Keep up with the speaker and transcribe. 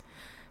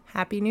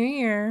Happy New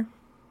Year.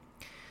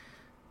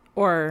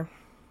 Or,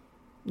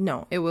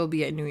 no, it will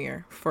be a new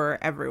year for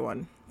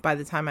everyone by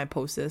the time I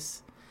post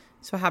this.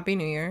 So, Happy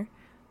New Year.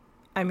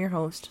 I'm your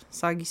host,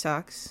 Soggy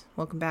Socks.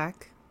 Welcome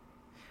back.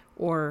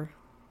 Or,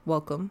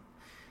 welcome.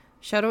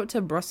 Shout out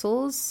to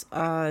Brussels,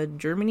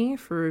 Germany,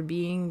 for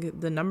being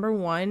the number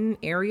one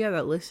area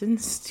that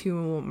listens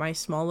to my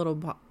small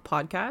little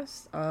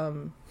podcast.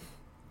 I'm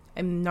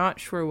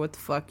not sure what the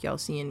fuck y'all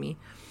see in me.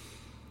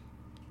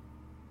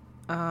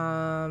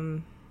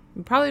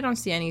 You probably don't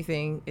see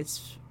anything.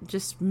 It's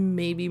just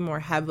maybe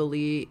more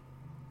heavily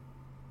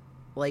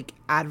like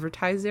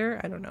advertised there.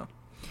 I don't know.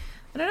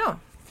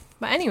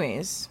 But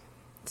anyways,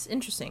 it's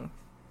interesting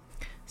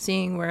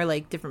seeing where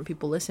like different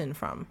people listen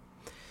from.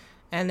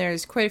 And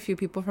there's quite a few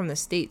people from the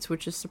States,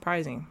 which is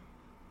surprising.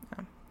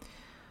 Yeah.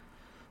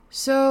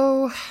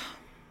 So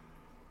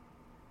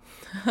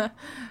I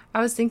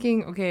was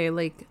thinking, okay,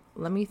 like,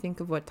 let me think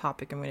of what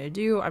topic I'm going to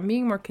do. I'm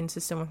being more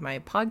consistent with my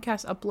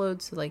podcast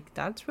uploads. So, like,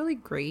 that's really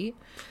great.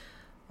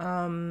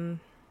 Doing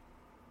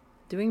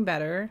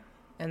better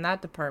in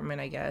that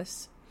department, I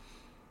guess.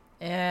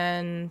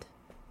 And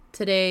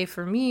today,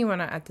 for me,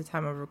 at the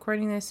time of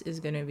recording this, is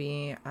going to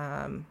be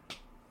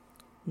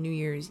New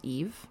Year's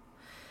Eve.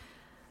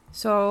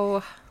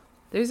 So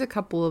there's a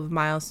couple of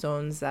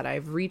milestones that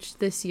I've reached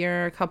this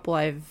year. A couple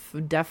I've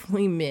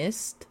definitely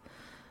missed.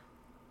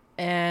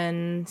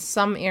 And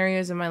some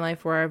areas in my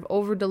life where I've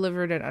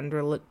over-delivered and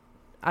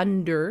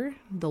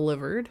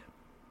under-delivered.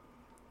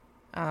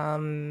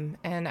 And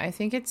I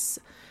think it's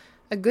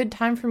a good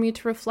time for me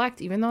to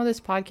reflect, even though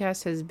this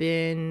podcast has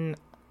been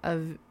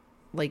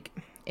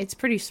it's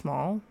pretty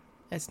small.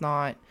 It's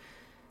not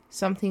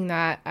something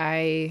that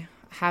I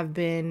have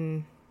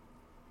been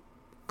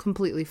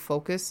completely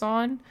focused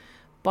on,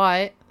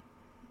 but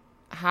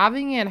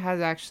having it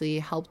has actually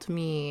helped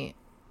me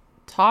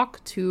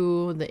talk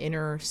to the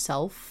inner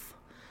self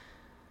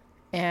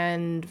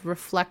and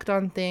reflect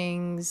on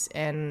things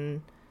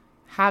and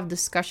have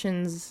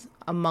discussions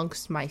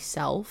amongst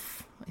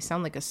myself. I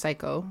sound like a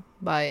psycho,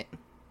 but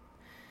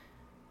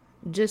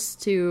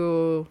just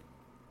to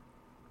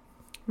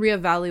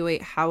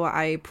reevaluate how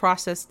I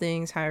process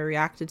things, how I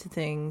reacted to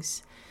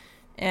things.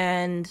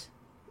 And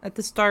at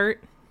the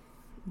start,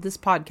 this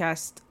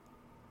podcast,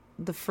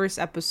 the first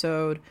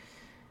episode,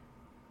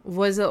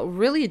 was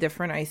really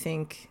different, I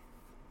think,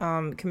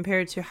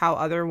 compared to how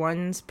other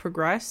ones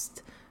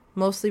progressed.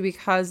 Mostly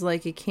because,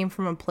 like, it came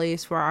from a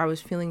place where I was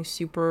feeling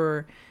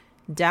super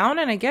down.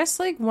 And I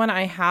guess, like, when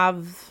I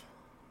have,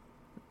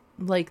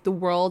 like, the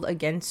world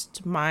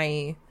against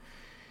my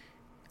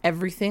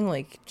everything,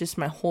 like, just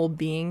my whole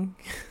being,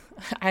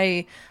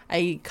 I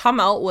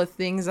come out with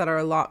things that are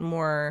a lot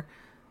more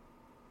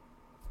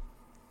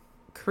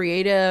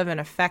creative and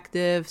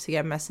effective to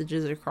get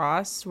messages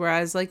across.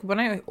 Whereas, like,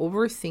 when I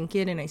overthink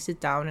it and I sit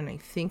down and I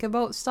think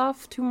about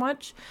stuff too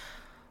much,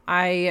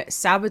 I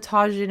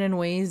sabotage it in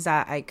ways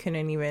that I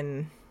couldn't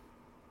even,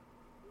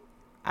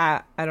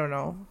 I don't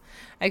know.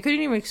 I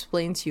couldn't even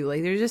explain to you.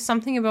 Like, there's just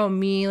something about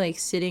me, like,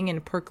 sitting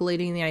and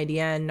percolating the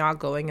idea and not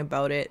going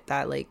about it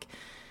that, like,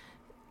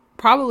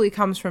 probably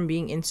comes from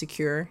being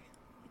insecure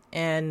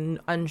and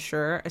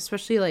unsure,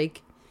 especially,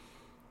 like,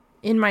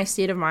 in my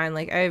state of mind.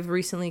 Like, I've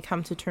recently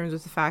come to terms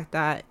with the fact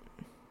that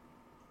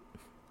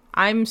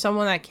I'm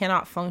someone that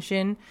cannot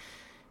function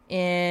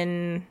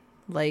in,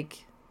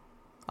 like,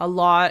 a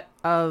lot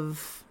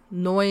of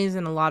noise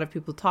and a lot of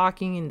people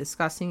talking and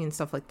discussing and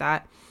stuff like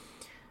that.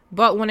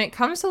 But when it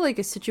comes to, like,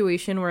 a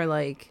situation where,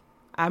 like,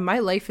 my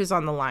life is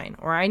on the line,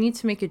 or I need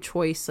to make a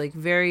choice, like,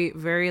 very,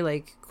 very,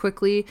 like,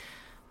 quickly,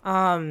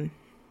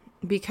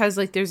 because,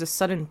 like, there's a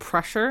sudden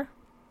pressure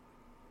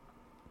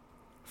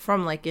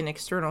from, like, an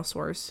external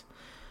source,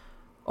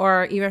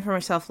 or even for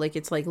myself, like,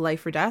 it's, like,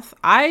 life or death,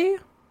 I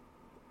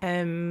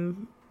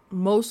am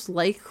most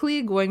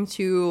likely going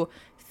to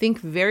think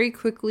very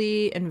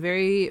quickly and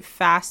very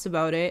fast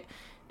about it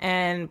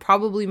and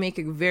probably make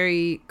a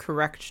very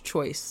correct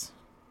choice.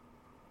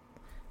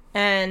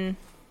 And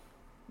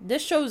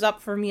this shows up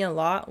for me a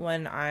lot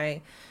when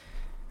I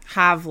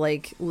have,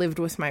 like, lived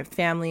with my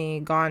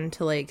family, gone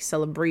to, like,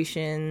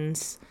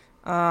 celebrations.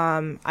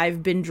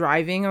 I've been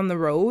driving on the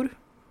road,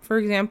 for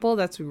example.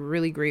 That's a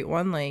really great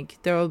one. Like,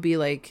 there will be,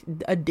 like,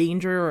 a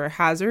danger or a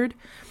hazard,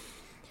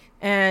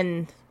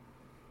 and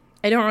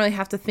I don't really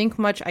have to think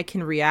much. I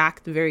can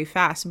react very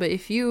fast. But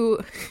if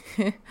you,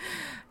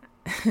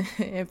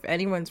 if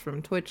anyone's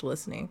from Twitch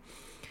listening,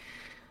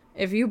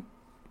 if you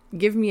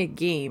give me a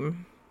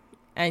game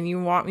and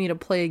you want me to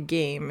play a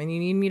game and you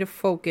need me to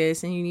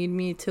focus and you need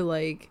me to,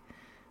 like,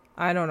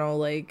 I don't know,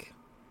 like,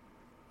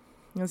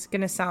 it's going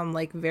to sound,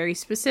 like, very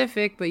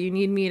specific, but you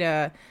need me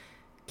to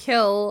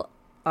kill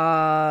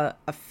a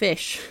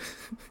fish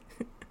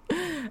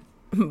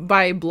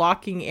by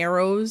blocking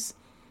arrows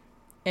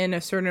in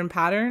a certain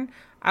pattern,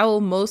 I will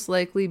most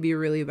likely be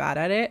really bad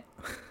at it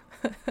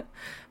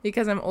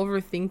because I'm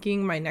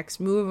overthinking my next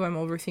move. I'm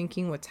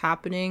overthinking what's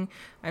happening.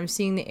 I'm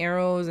seeing the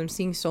arrows. I'm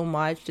seeing so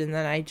much, and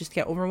then I just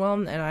get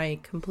overwhelmed and I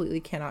completely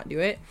cannot do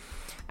it.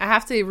 I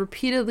have to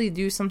repeatedly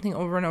do something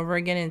over and over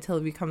again until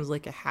it becomes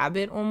like a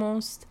habit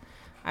almost.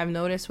 I've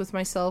noticed with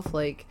myself,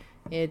 like,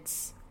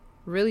 it's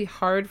really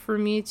hard for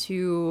me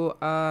to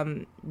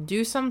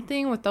do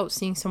something without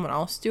seeing someone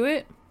else do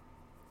it.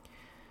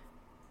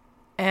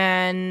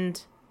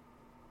 And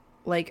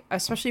like,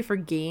 especially for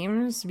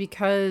games,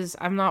 because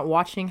I'm not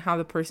watching how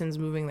the person's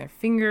moving their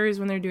fingers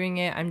when they're doing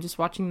it. I'm just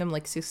watching them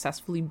like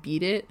successfully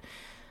beat it.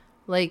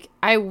 Like,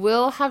 I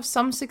will have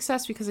some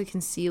success because I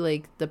can see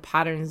like the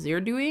patterns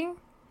they're doing,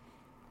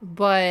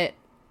 but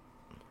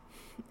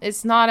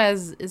it's not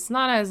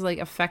as like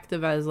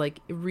effective as like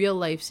real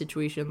life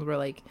situations where,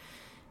 like,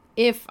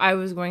 if I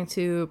was going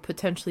to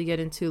potentially get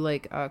into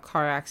like a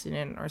car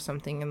accident or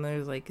something and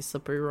there's like a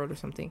slippery road or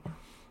something,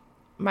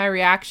 my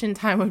reaction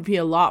time would be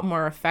a lot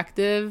more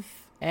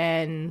effective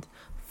and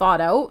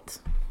thought out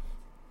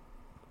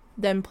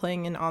than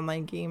playing an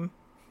online game,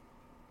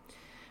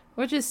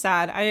 which is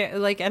sad.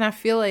 And I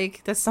feel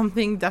like that's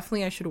something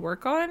definitely I should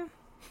work on.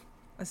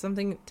 That's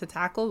something to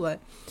tackle, but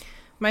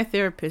my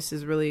therapist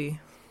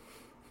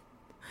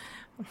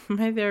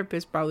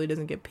probably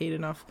doesn't get paid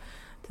enough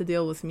to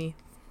deal with me,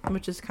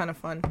 which is kind of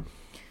fun.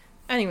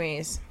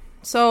 Anyways,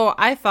 so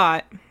I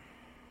thought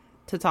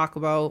to talk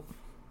about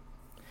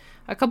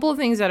a couple of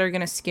things that are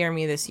going to scare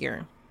me this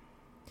year.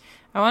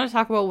 I want to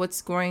talk about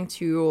what's going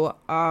to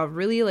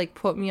really like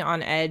put me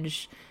on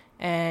edge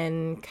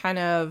and kind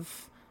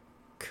of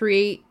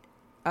create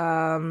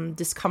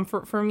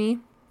discomfort for me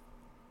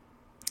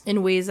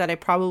in ways that I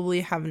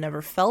probably have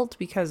never felt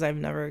because I've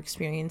never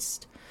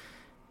experienced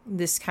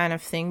this kind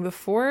of thing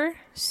before.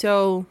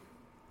 So,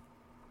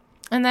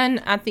 and then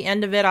at the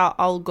end of it,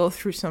 I'll go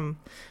through some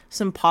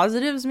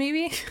positives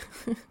maybe.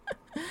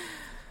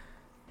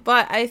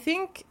 But I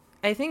think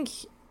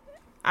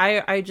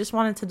I just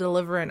wanted to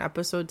deliver an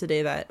episode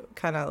today that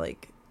kind of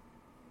like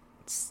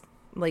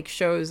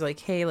shows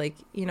like, hey, like,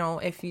 you know,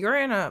 if you're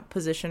in a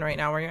position right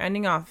now where you're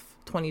ending off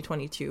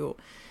 2022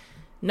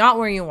 not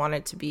where you want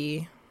it to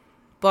be,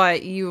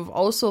 but you've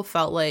also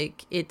felt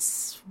like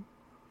it's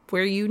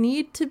where you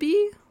need to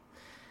be.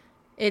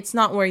 It's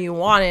not where you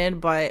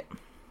wanted, but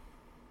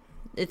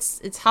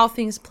it's how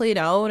things played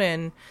out,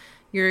 and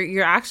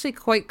you're actually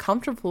quite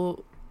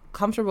comfortable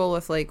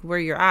with like where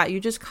you're at. You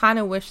just kind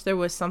of wish there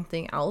was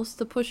something else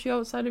to push you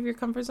outside of your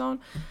comfort zone.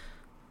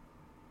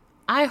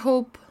 I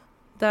hope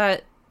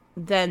that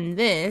then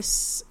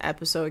this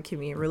episode can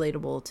be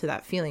relatable to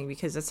that feeling,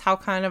 because that's how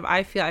kind of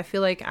I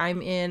feel like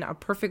I'm in a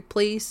perfect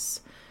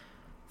place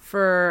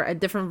for a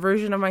different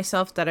version of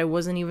myself that I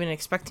wasn't even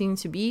expecting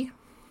to be.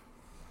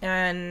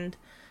 And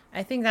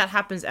I think that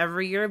happens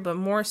every year, but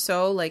more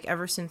so like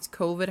ever since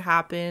COVID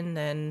happened,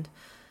 and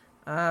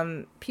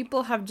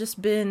people have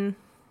just been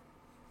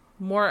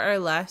more or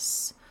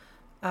less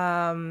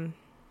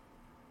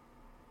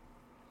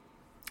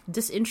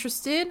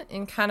disinterested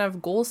in kind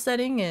of goal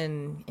setting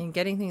and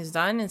getting things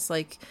done. It's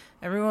like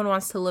everyone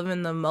wants to live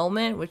in the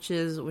moment, which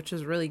is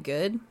really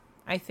good,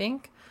 I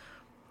think.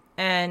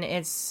 And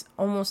it's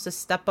almost a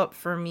step up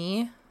for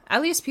me.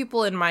 At least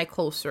people in my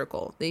close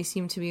circle, they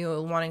seem to be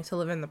wanting to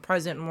live in the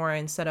present more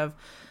instead of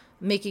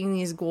making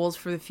these goals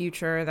for the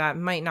future that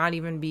might not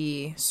even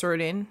be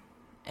certain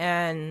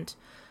and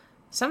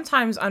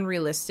sometimes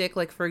unrealistic.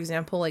 Like, for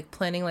example, like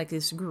planning like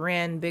this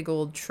grand big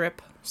old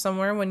trip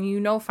somewhere when you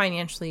know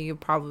financially you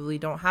probably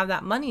don't have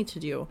that money to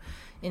do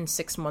in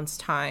 6 months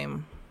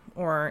time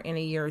or in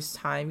a year's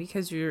time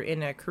because you're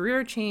in a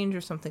career change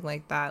or something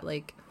like that.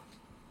 Like,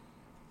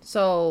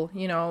 so,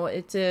 you know,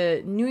 it's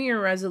a New Year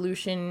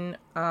resolution.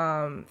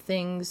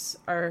 Things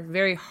are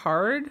very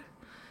hard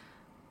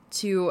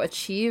to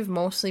achieve,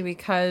 mostly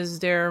because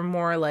they're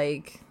more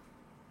like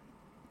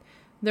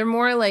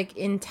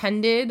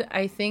intended,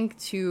 I think,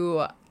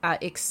 to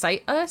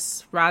excite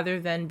us rather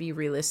than be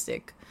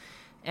realistic.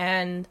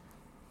 And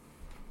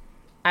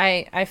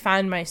I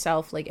find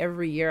myself like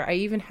every year, I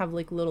even have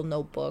like little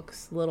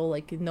notebooks, little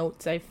like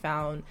notes I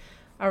found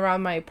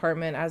around my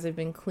apartment as I've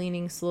been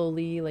cleaning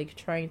slowly, like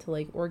trying to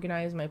like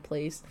organize my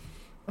place,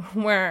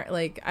 where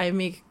like I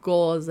make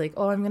goals like,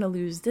 oh, I'm gonna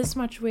lose this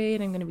much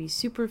weight, I'm gonna be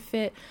super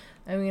fit,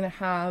 I'm gonna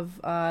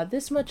have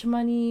this much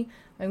money,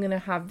 I'm gonna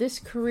have this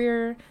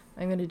career,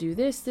 I'm gonna do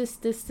this,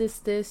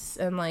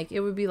 and like it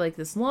would be like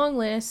this long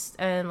list.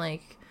 And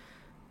like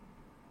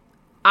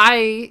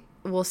I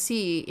will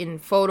see in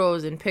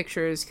photos and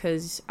pictures,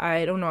 because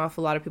I don't know if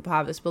a lot of people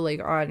have this, but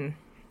like on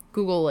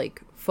Google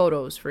like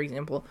Photos, for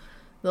example,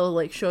 they'll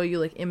like show you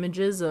like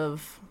images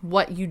of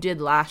what you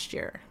did last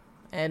year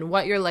and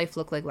what your life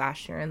looked like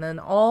last year, and then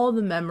all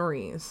the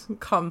memories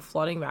come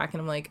flooding back,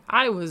 and I'm like,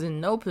 I was in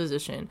no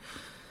position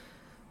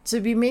to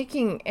be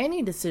making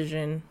any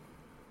decision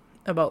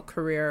about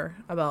career,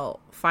 about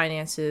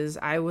finances.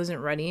 I wasn't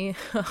ready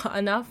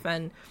enough,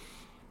 and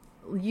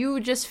you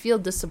just feel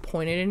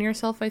disappointed in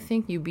yourself. I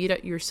think you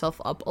beat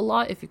yourself up a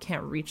lot if you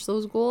can't reach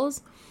those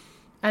goals.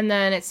 And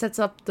then it sets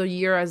up the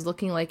year as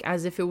looking like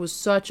as if it was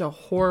such a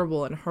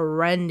horrible and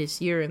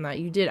horrendous year and that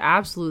you did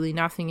absolutely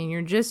nothing and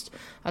you're just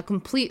a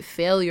complete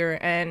failure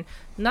and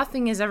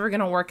nothing is ever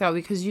going to work out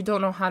because you don't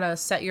know how to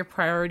set your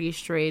priorities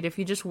straight. If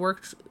you just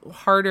worked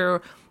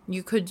harder,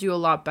 you could do a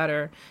lot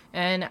better.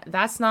 And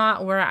that's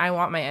not where I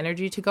want my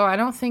energy to go. I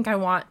don't think I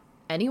want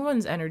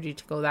anyone's energy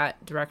to go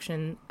that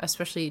direction,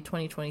 especially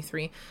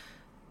 2023.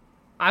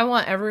 I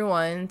want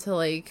everyone to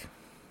like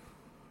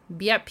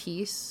be at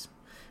peace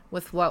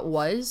with what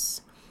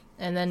was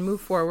and then move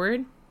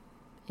forward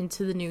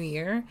into the new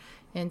year,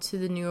 into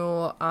the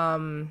new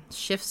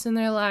shifts in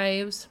their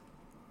lives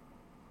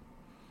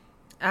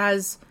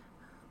as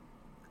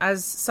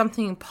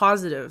something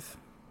positive,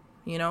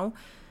 you know?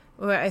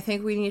 I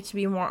think we need to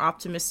be more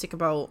optimistic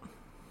about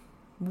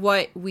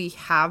what we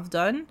have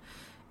done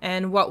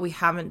and what we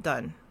haven't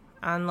done.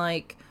 And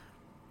like,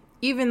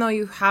 even though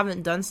you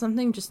haven't done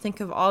something, just think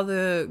of all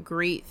the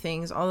great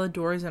things, all the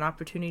doors and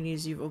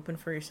opportunities you've opened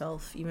for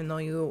yourself, even though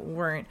you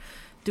weren't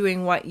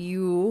doing what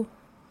you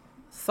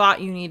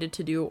thought you needed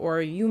to do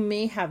or you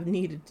may have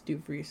needed to do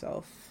for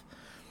yourself.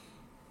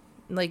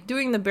 Like,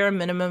 doing the bare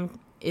minimum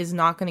is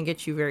not going to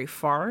get you very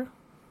far.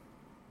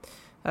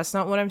 That's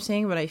not what I'm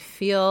saying, but I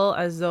feel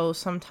as though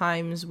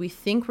sometimes we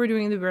think we're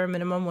doing the bare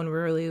minimum when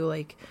we're really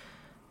like,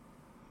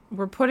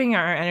 we're putting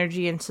our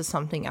energy into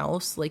something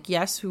else. Like,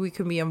 yes, we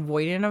can be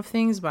avoidant of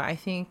things, but I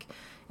think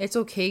it's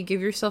okay.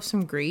 Give yourself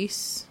some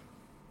grace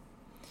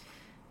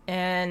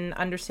and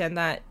understand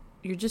that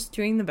you're just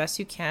doing the best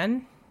you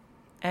can.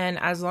 And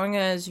as long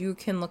as you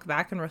can look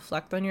back and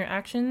reflect on your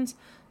actions,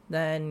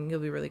 then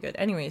you'll be really good.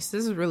 Anyways,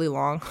 this is really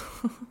long.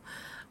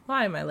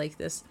 Why am I like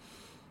this?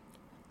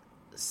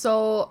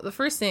 So the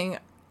first thing,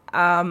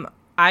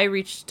 I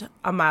reached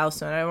a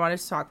milestone. I wanted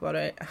to talk about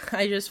it.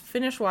 I just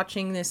finished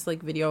watching this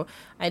like video.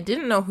 I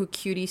didn't know who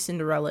Cutie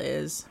Cinderella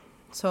is.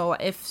 So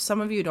if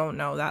some of you don't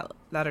know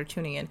that are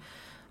tuning in,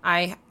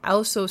 I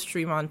also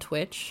stream on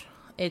Twitch.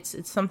 It's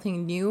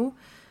something new.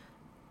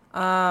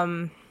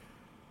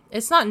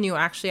 It's not new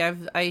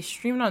actually. I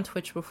streamed on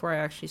Twitch before I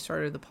actually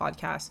started the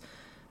podcast.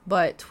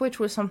 But Twitch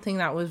was something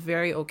that was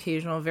very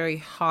occasional, very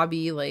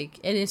hobby like,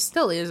 and it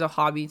still is a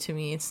hobby to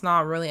me. It's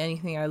not really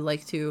anything I'd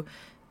like to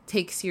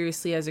take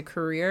seriously as a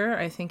career.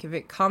 I think if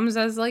it comes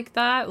as like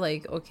that,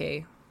 like,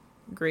 okay,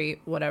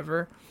 great,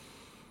 whatever.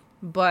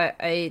 But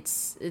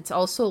it's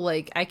also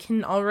like, I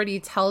can already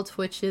tell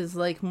Twitch is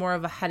like more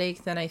of a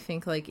headache than I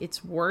think like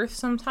it's worth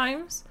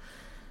sometimes,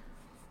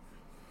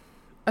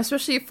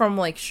 especially from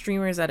like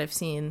streamers that I've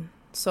seen.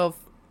 So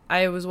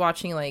I was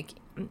watching, like,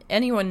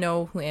 anyone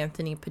know who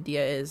Anthony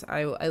Padilla is?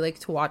 I like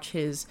to watch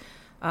his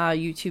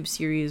YouTube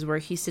series where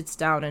he sits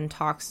down and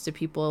talks to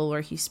people,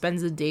 where he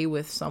spends a day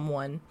with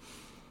someone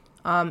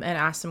and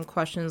asks them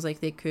questions. Like,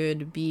 they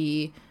could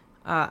be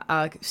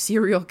a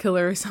serial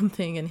killer or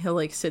something, and he'll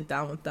like sit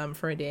down with them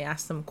for a day,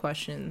 ask them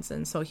questions.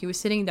 And so he was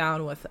sitting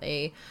down with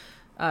a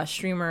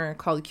streamer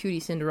called Cutie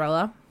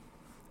Cinderella.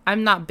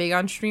 I'm not big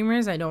on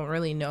streamers. I don't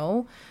really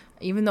know.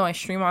 Even though I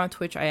stream on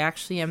Twitch, I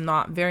actually am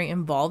not very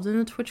involved in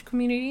the Twitch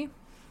community.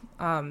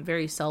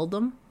 Very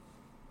seldom.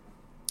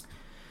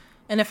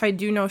 And if I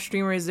do know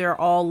streamers, they're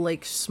all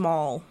like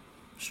small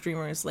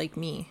streamers like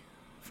me,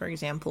 for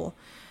example.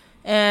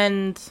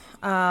 And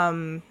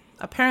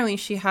apparently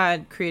she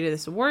had created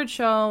this award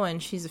show,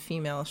 and she's a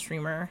female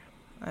streamer,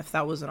 if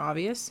that wasn't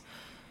obvious.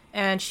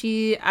 And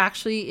she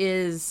actually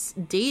is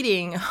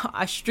dating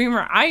a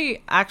streamer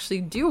I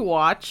actually do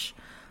watch,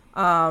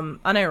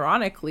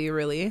 unironically,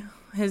 really.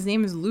 His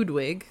name is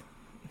Ludwig.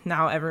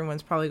 Now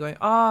everyone's probably going,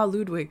 oh,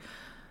 Ludwig.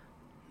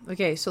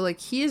 Okay, so like,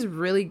 he is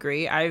really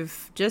great.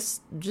 I've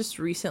just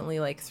recently,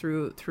 like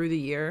through the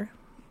year,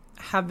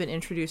 have been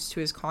introduced to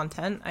his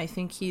content. I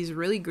think he's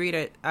really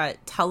great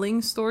at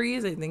telling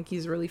stories. I think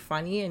he's really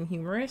funny and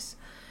humorous.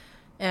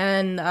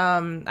 And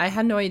I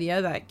had no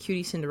idea that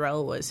Cutie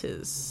Cinderella was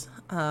his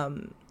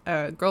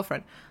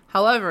girlfriend.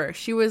 However,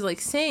 she was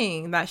like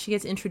saying that she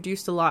gets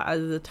introduced a lot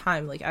of the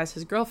time, like, as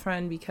his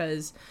girlfriend,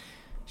 because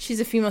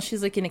she's a female.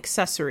 She's like an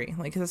accessory.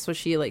 Like, that's what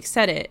she like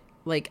said it.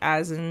 Like,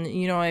 as in,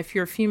 you know, if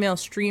you're a female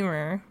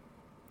streamer,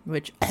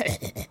 which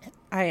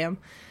I am,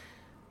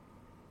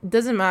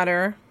 doesn't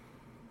matter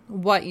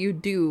what you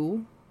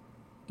do,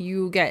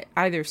 you get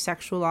either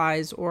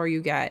sexualized or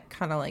you get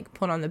kind of like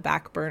put on the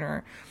back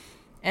burner.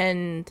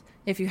 And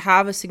if you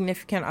have a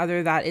significant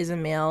other that is a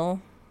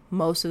male,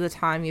 most of the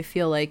time you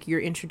feel like you're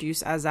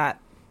introduced as that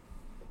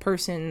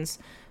person's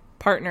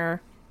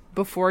partner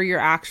before your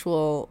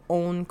actual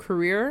own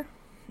career.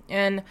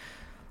 And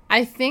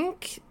I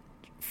think,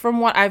 from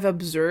what I've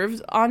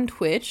observed on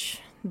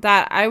Twitch,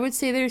 that I would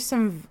say there's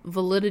some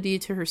validity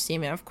to her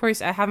statement. Of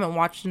course, I haven't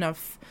watched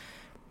enough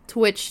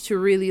Twitch to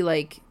really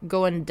like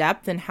go in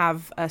depth and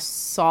have a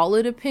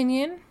solid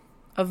opinion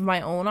of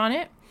my own on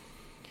it.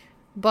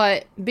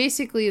 But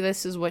basically,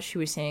 this is what she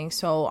was saying.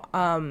 So,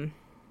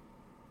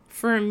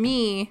 for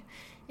me,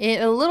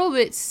 it a little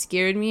bit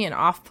scared me and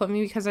off-put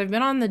me, because I've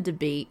been on the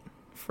debate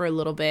for a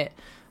little bit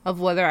of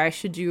whether I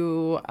should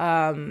do,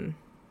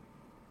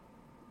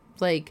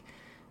 like,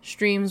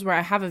 streams where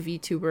I have a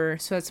VTuber,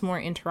 so it's more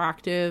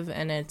interactive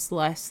and it's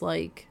less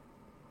like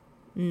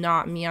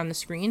not me on the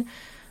screen.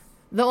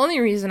 The only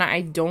reason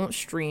I don't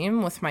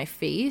stream with my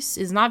face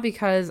is not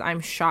because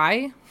I'm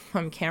shy.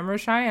 I'm camera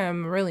shy.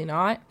 I'm really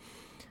not.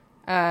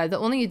 The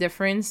only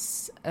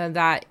difference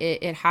that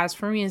it has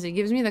for me is it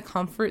gives me the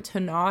comfort to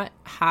not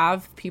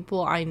have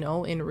people I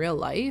know in real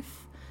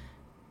life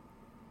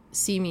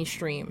see me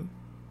stream.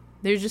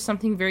 There's just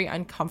something very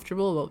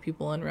uncomfortable about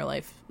people in real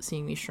life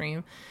seeing me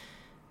stream.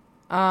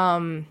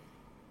 I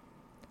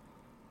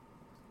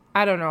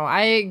don't know.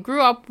 I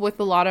grew up with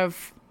a lot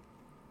of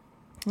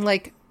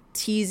like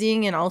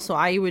teasing, and also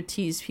I would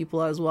tease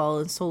people as well.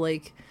 And so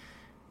like,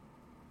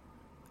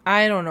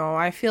 I don't know.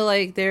 I feel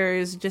like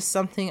there's just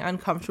something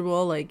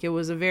uncomfortable. Like it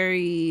was a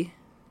very,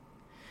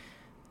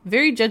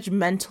 very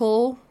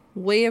judgmental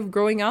way of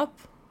growing up.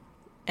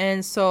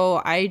 And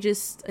so I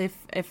just, if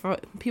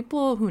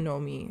people who know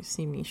me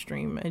see me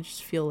stream, I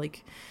just feel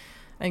like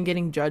I'm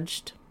getting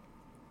judged.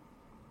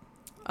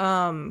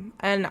 And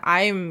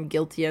I'm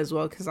guilty as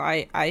well, because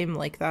I'm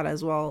like that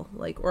as well.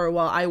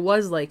 I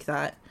was like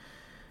that.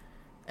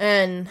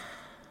 And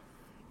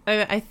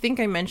I think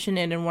I mentioned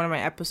it in one of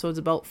my episodes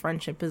about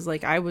friendship, is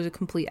like I was a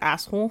complete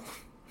asshole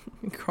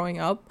growing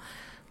up.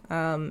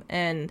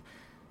 And,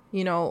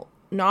 you know,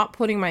 not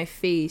putting my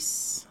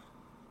face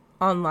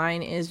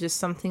online is just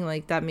something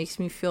like that makes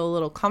me feel a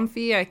little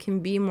comfy. I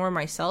can be more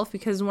myself,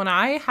 because when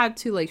I had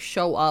to like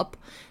show up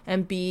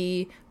and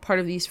be part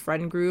of these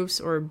friend groups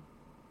or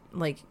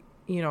like,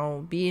 you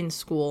know, be in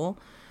school,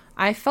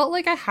 I felt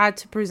like I had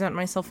to present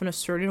myself in a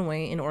certain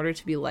way in order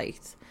to be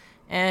liked.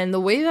 And the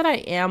way that I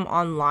am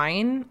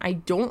online, I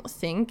don't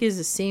think is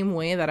the same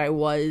way that I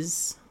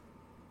was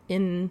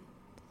in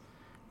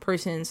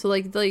person. So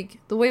like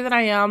the way that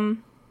I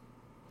am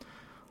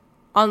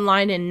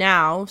online and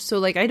now, so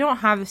like I don't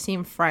have the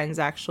same friends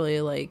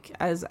actually like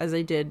as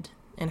I did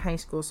in high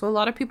school. So a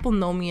lot of people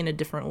know me in a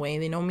different way.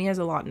 They know me as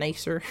a lot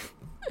nicer.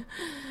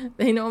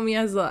 They know me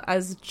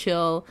as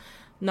chill,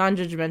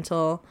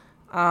 non-judgmental,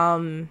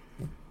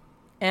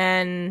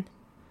 and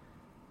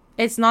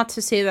it's not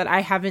to say that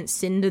I haven't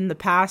sinned in the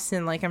past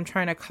and like I'm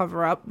trying to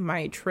cover up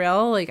my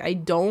trail. Like I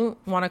don't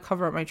want to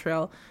cover up my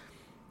trail.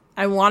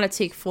 I want to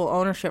take full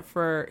ownership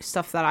for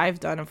stuff that I've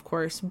done, of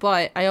course,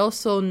 but I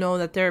also know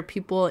that there are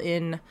people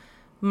in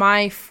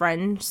my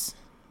friends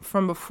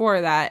from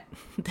before that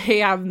they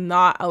have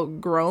not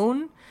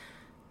outgrown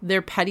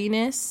their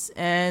pettiness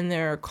and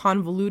their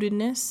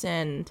convolutedness,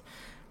 and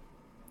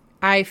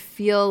I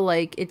feel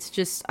like it's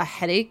just a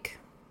headache,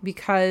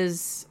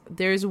 because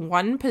there's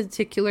one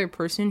particular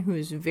person who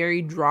is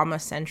very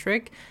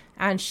drama-centric,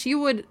 and she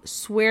would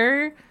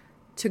swear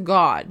to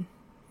God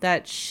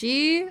that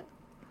she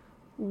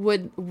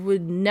would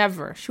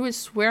never, she would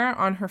swear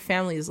on her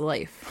family's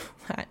life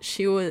that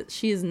she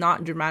is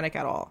not dramatic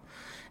at all,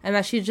 and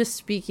that she's just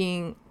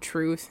speaking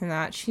truth, and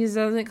that she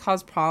doesn't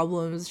cause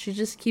problems. She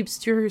just keeps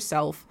to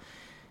herself,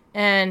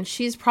 and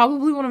she's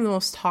probably one of the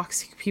most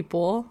toxic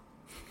people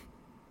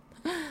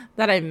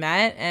that I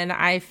met. And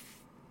I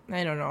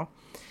don't know.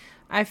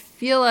 I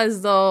feel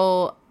as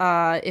though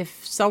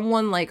if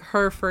someone like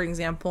her, for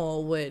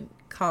example, would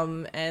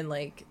come and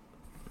like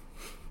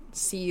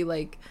see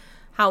like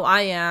how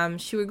I am,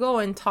 she would go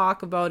and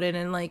talk about it.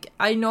 And like,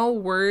 I know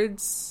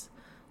words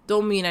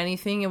don't mean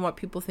anything, and what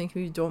people think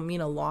of you don't mean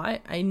a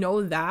lot. I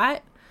know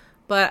that,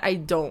 but I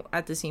don't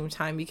at the same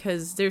time,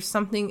 because there's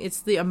something,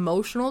 it's the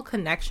emotional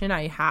connection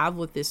I have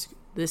with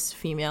this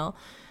female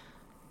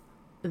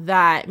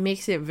that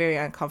makes it very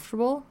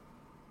uncomfortable.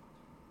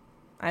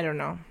 I don't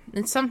know.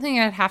 It's something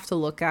I'd have to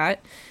look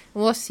at.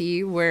 We'll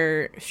see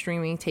where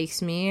streaming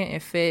takes me.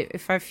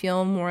 If I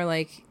feel more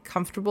like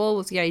comfortable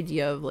with the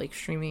idea of like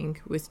streaming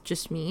with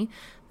just me,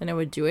 then I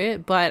would do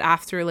it. But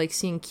after like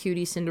seeing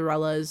Cutie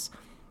Cinderella's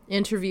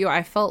interview,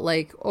 I felt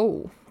like,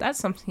 oh, that's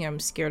something I'm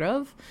scared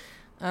of.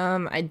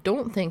 I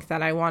don't think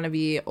that I want to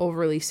be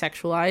overly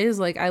sexualized.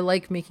 Like, I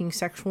like making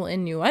sexual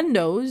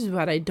innuendos,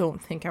 but I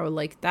don't think I would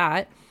like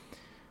that.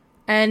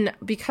 And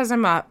because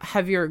I'm a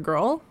heavier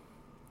girl,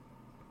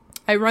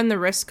 I run the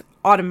risk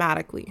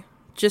automatically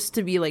just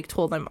to be like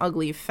told I'm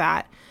ugly,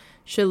 fat,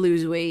 should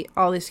lose weight,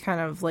 all this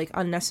kind of like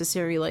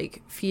unnecessary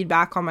like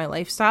feedback on my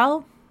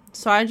lifestyle.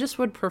 So I just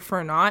would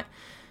prefer not,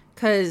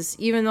 because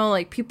even though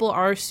like people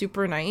are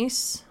super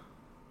nice,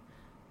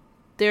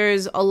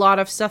 there's a lot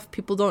of stuff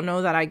people don't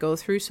know that I go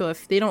through. So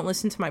if they don't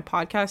listen to my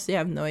podcast, they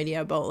have no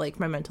idea about like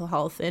my mental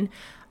health, and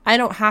I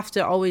don't have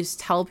to always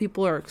tell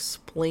people or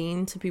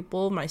explain to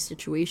people my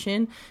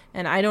situation,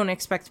 and I don't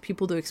expect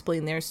people to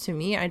explain theirs to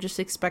me. I just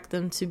expect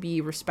them to be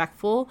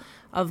respectful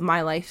of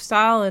my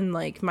lifestyle and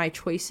like my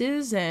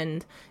choices,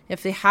 and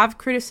if they have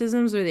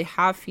criticisms or they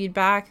have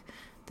feedback,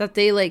 that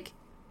they like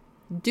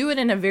do it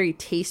in a very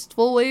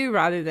tasteful way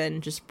rather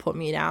than just put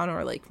me down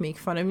or like make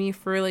fun of me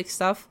for like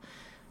stuff.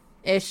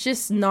 It's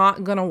just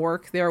not gonna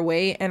work their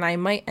way, and I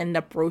might end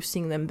up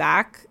roasting them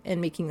back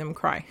and making them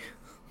cry.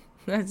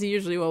 That's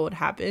usually what would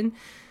happen,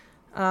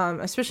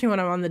 especially when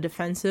I'm on the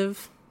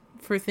defensive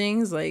for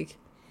things. Like,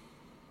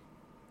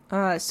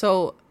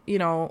 so, you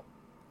know,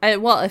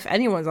 well, if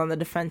anyone's on the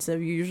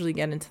defensive, you usually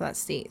get into that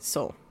state.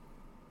 So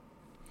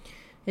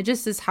it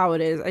just is how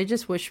it is. I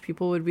just wish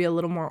people would be a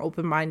little more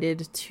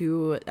open-minded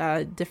to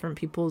different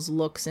people's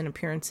looks and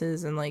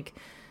appearances, and like,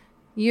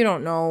 you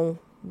don't know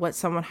what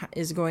someone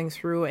is going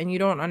through, and you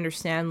don't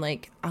understand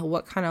like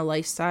what kind of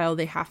lifestyle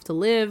they have to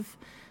live.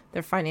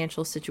 Their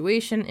financial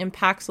situation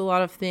impacts a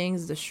lot of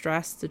things, the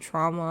stress, the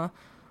trauma,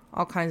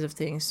 all kinds of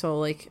things. So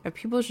like,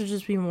 people should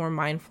just be more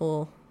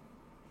mindful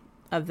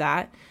of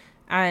that.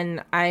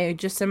 And I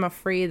just am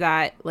afraid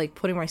that like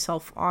putting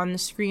myself on the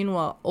screen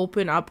will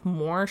open up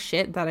more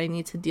shit that I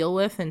need to deal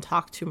with and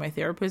talk to my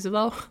therapist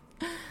about.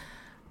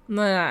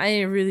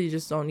 I really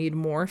just don't need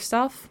more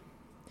stuff.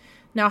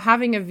 Now,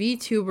 having a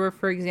VTuber,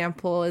 for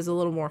example, is a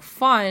little more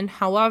fun.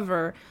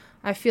 However,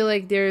 I feel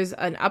like there's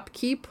an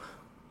upkeep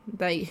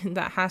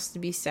that has to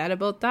be said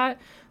about that.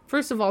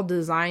 First of all,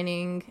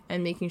 designing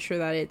and making sure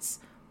that it's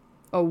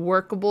a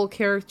workable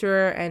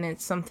character and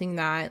it's something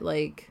that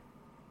like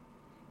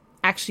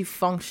actually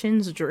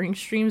functions during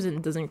streams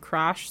and doesn't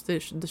crash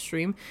the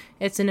stream.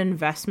 It's an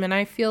investment,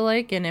 I feel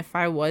like, and if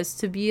I was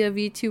to be a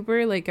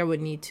VTuber, like, I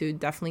would need to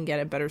definitely get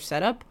a better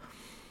setup.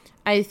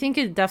 I think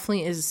it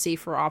definitely is a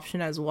safer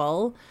option as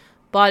well,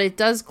 but it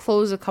does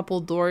close a couple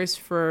doors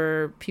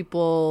for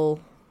people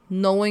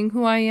knowing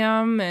who I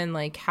am and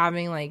like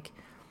having like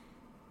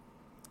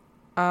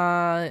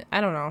I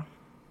don't know,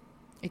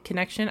 a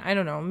connection. I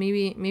don't know,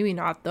 maybe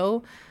not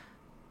though.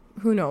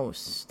 Who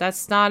knows?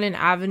 That's not an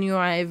avenue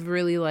I've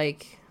really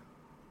like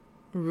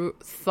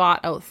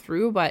thought out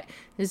through, but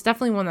it's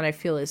definitely one that I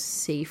feel is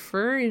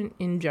safer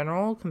in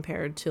general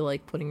compared to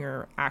like putting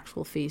your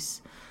actual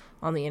face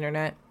on the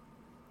internet.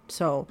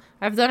 So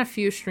I've done a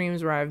few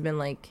streams where I've been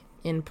like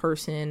in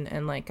person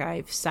and like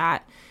I've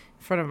sat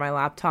in front of my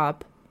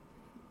laptop,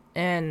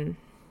 and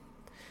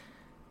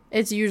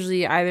it's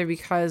usually either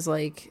because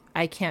like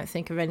I can't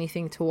think of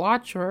anything to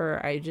watch,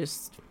 or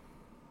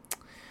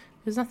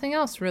there's nothing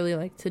else really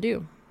like to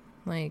do.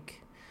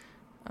 Like,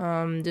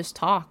 just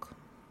talk.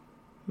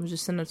 I'm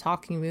just in a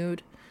talking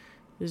mood.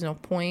 There's no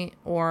point.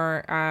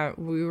 Or,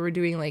 we were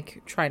doing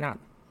like, try not,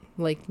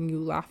 like,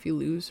 you laugh, you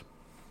lose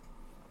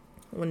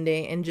one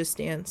day, and just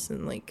dance,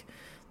 and like,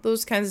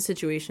 those kinds of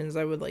situations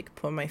I would like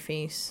put my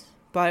face.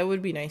 But it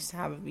would be nice to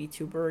have a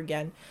VTuber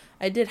again.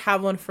 I did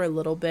have one for a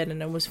little bit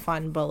and it was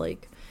fun, but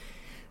like,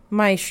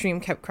 my stream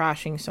kept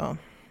crashing, so I'm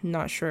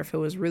not sure if it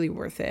was really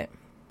worth it.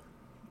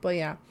 But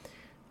yeah.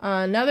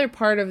 Another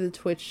part of the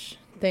Twitch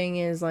thing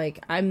is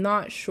like, I'm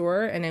not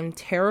sure, and I'm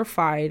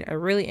terrified, I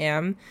really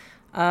am,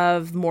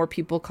 of more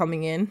people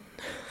coming in.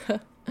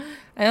 I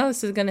know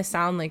this is gonna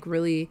sound like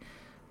really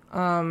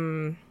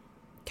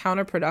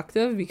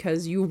counterproductive,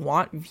 because you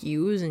want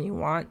views and you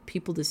want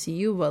people to see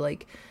you, but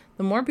like,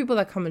 the more people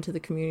that come into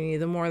the community,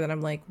 the more that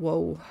I'm like,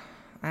 whoa,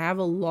 I have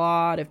a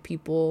lot of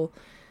people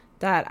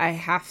that I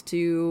have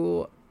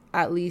to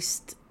at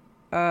least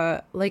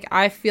like,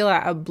 I feel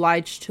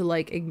obliged to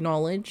like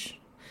acknowledge,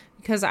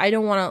 because I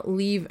don't want to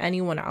leave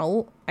anyone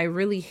out. I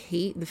really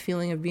hate the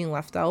feeling of being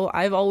left out.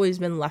 I've always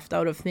been left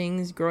out of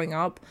things growing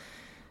up,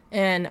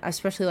 and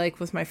especially like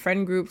with my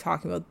friend group,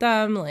 talking about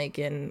them, like,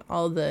 and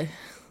all the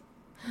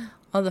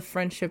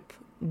friendship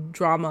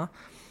drama.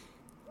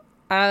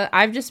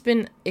 I've just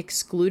been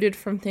excluded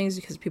from things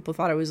because people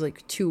thought I was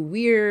like too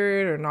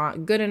weird or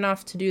not good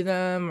enough to do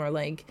them, or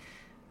like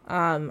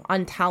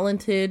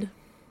untalented.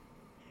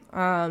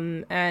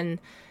 And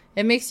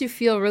it makes you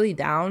feel really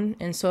down.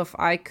 And so if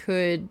I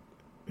could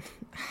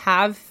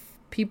have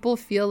people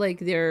feel like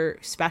they're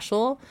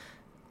special,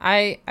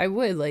 I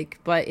would, like,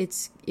 but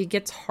it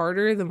gets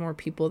harder the more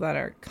people that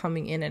are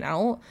coming in and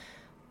out.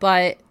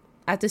 But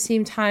at the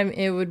same time,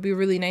 it would be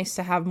really nice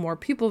to have more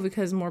people,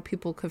 because more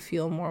people could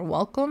feel more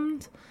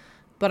welcomed.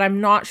 But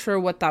I'm not sure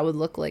what that would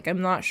look like.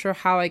 I'm not sure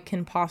how I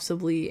can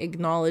possibly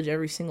acknowledge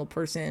every single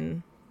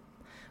person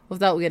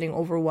without getting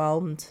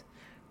overwhelmed,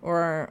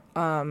 or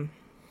I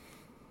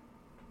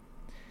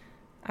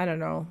don't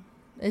know.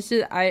 It's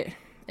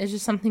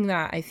just something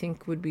that I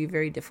think would be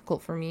very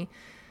difficult for me.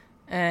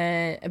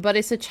 But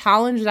it's a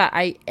challenge that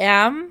I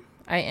am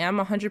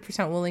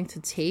 100% willing to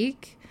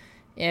take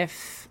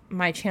if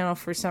my channel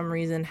for some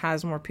reason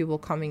has more people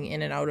coming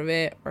in and out of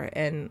it,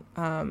 and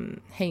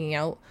hanging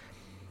out.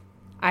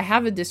 I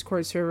have a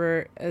Discord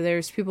server.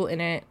 There's people in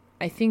it.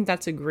 I think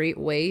that's a great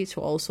way to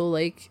also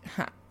like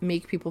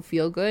make people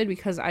feel good,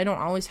 because I don't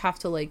always have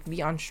to like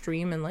be on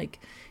stream and like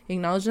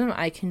acknowledge them.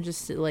 I can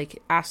just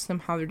like ask them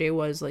how their day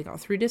was, like,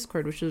 through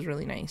Discord, which is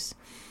really nice.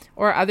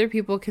 Or other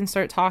people can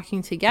start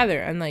talking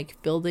together and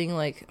like building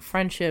like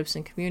friendships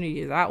and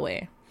community that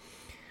way.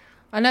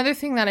 Another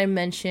thing that I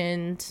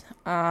mentioned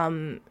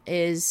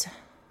is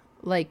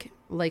like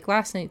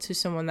last night to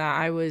someone that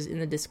I was in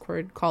the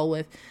Discord call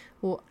with,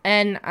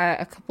 and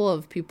a couple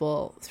of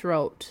people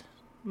throughout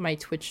my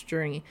Twitch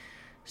journey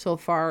so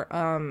far,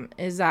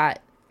 is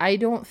that I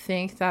don't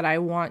think that I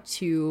want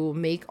to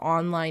make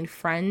online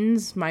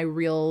friends my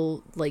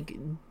real like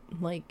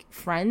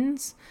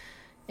friends.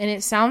 And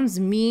it sounds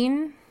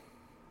mean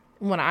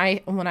when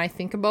I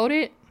think about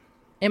it.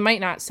 It might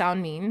not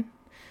sound mean,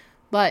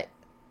 but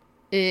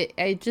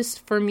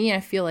for me, I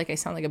feel like I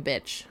sound like a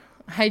bitch.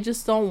 I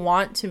just don't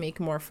want to make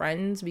more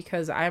friends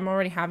because I'm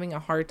already having a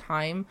hard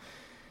time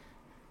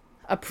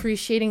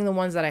appreciating the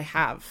ones that I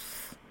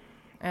have.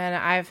 And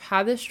I've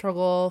had this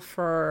struggle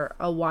for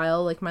a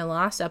while. Like, my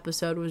last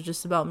episode was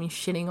just about me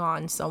shitting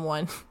on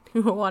someone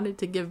who wanted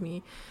to give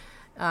me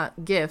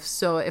gifts.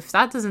 So if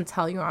that doesn't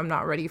tell you I'm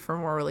not ready for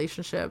more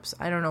relationships,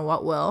 I don't know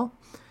what will.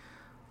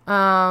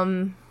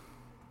 And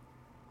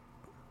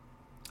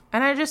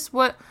I just,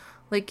 I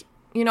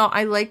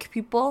like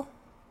people.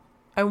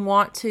 I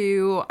want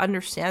to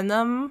understand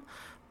them,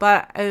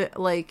 but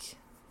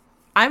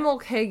I'm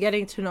okay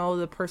getting to know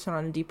the person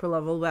on a deeper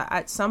level, but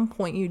at some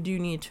point you do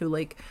need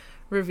to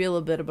reveal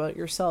a bit about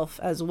yourself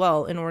as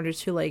well in order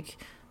to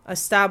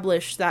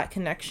establish that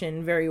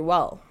connection very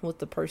well with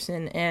the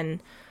person.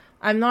 And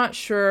I'm not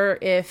sure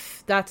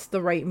if that's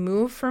the right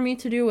move for me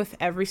to do with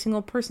every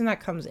single person that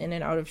comes in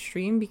and out of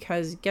stream,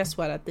 because guess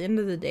what? At the end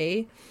of the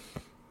day,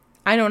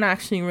 I don't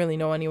actually really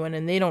know anyone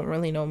and they don't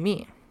really know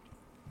me.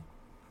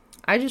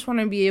 I just want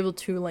to be able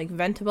to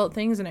vent about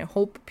things, and I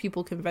hope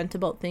people can vent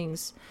about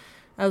things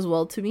as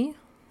well to me,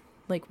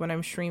 like when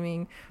I'm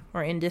streaming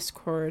or in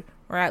Discord,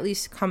 or at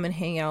least come and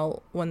hang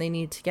out when they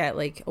need to get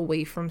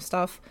away from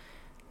stuff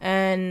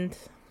and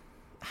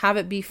have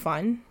it be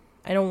fun.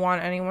 I don't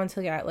want anyone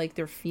to get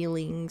their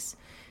feelings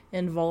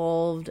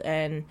involved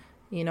and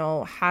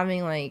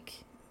having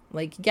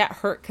get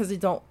hurt because they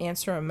don't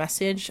answer a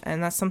message.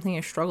 And that's something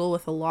I struggle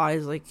with a lot,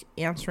 is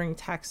answering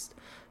text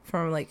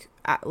from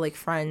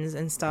friends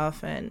and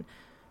stuff. And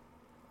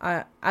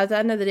at the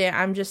end of the day,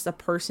 I'm just a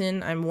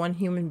person. I'm one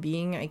human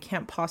being. I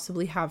can't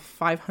possibly have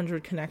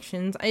 500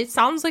 connections. It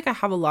sounds like I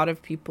have a lot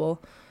of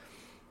people,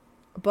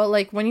 but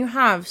when you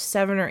have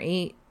 7 or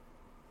 8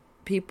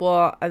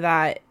 people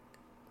that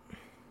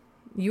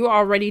you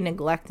already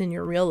neglect in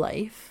your real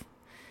life,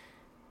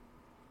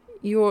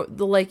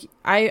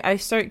 I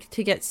start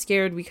to get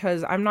scared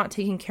because I'm not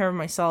taking care of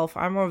myself.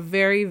 I'm a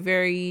very,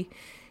 very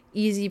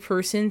easy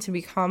person to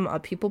become a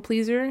people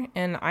pleaser,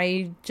 and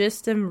I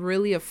just am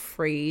really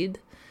afraid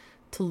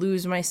to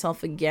lose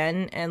myself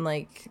again and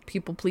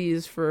people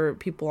please for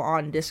people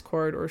on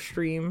Discord or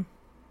stream.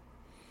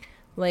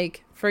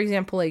 For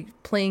example,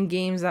 playing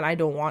games that I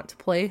don't want to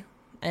play.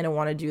 I don't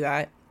want to do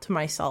that to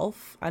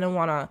myself. I don't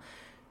want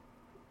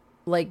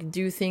to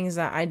do things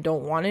that I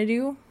don't want to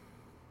do,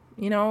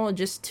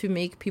 just to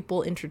make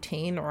people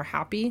entertained or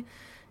happy.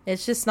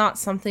 It's just not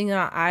something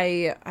that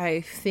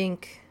I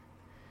think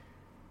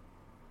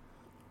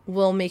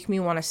will make me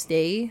want to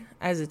stay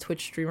as a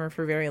Twitch streamer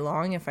for very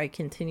long if I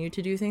continue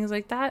to do things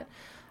like that.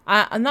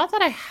 Not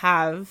that I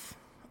have.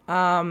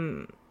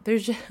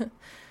 There's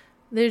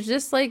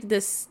just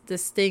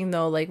this thing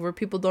though, where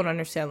people don't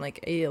understand.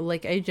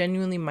 I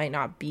genuinely might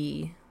not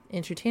be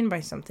entertained by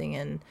something,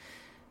 and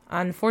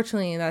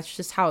unfortunately, that's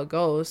just how it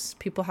goes.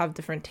 People have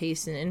different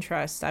tastes and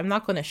interests. I'm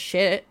not gonna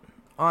shit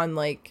on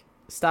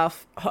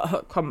stuff,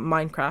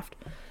 Minecraft,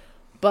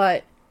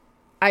 but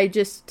I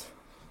just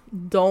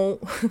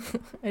don't.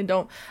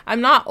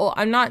 I'm not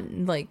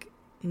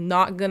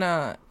not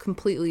gonna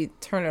completely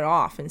turn it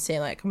off and say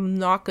I'm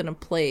not gonna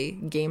play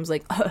games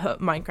like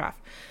Minecraft,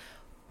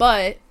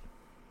 but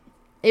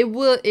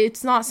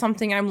it's not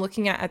something I'm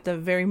looking at the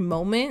very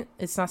moment.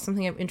 It's not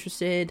something I'm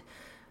interested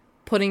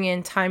putting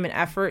in time and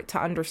effort to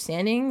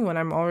understanding when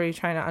I'm already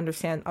trying to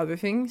understand other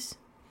things.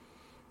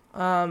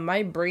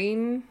 My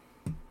brain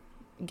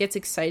gets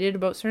excited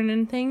about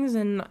certain things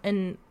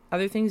and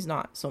other things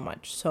not so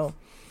much. So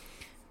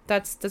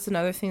that's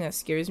another thing that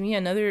scares me.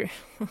 Another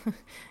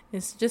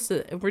it's just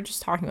we're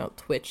just talking about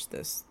Twitch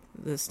this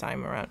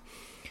time around.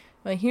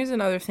 But here's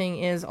another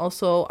thing is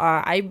also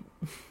I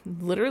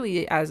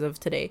literally, as of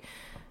today,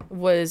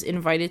 was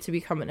invited to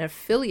become an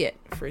affiliate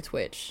for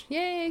Twitch.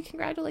 Yay,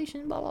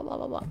 congratulations, blah blah blah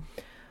blah blah.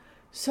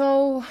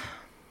 So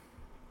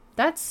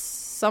that's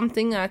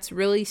something that's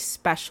really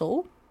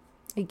special,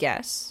 I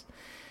guess.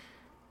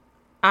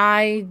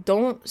 I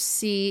don't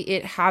see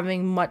it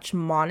having much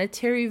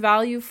monetary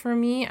value for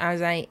me,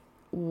 as I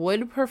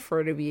would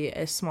prefer to be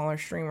a smaller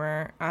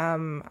streamer.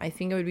 I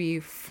think it would be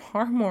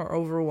far more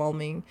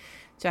overwhelming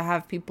to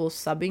have people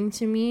subbing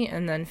to me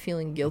and then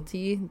feeling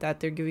guilty that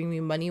they're giving me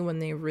money when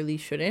they really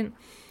shouldn't.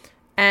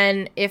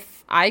 And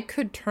if I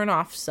could turn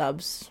off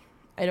subs,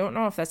 I don't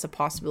know if that's a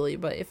possibility,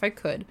 but if I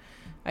could,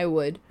 I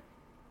would.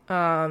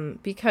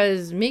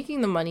 Because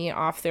making the money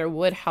off there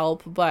would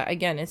help, but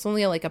again, it's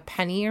only a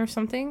penny or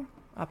something.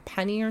 A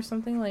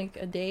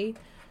day,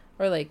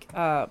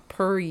 or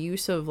per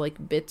use of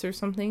bits or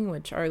something,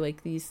 which are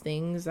these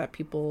things that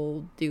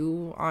people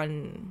do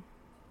on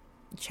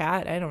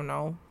chat. I don't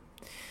know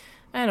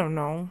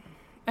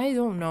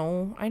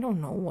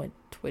what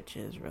Twitch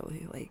is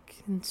really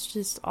like. It's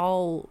just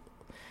all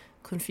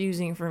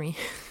confusing for me.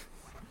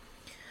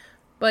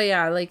 But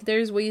yeah,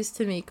 there's ways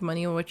to make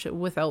money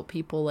without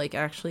people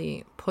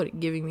actually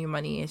giving me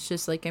money. It's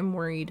just I'm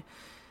worried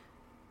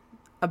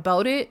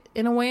about it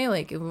in a way.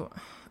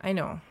 I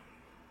know,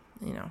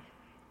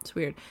 it's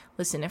weird.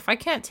 Listen, if I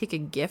can't take a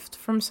gift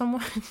from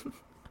someone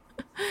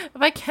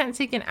if I can't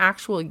take an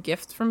actual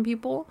gift from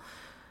people,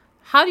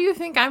 how do you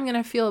think I'm going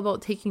to feel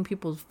about taking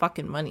people's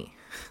fucking money?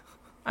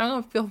 I'm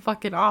going to feel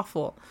fucking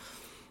awful.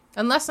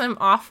 Unless I'm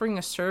offering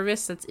a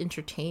service that's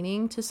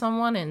entertaining to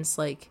someone and it's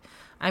like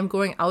I'm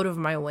going out of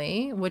my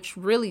way, which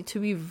really, to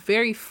be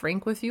very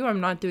frank with you, I'm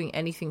not doing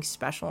anything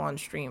special on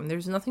stream.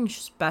 There's nothing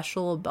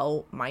special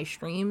about my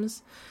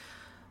streams.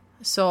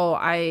 So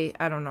I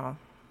don't know.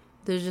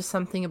 There's just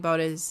something about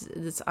it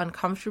that's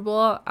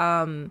uncomfortable.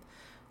 I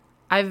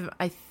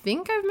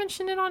think I've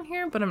mentioned it on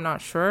here, but I'm not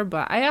sure.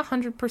 But I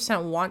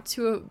 100% want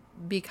to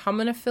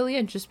become an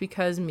affiliate just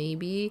because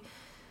maybe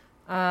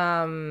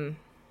like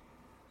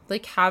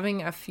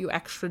having a few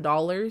extra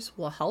dollars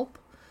will help.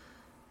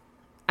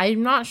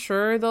 I'm not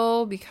sure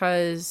though,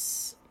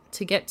 because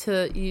to get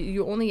to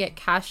you only get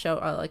cash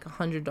out at like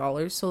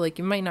 $100, so like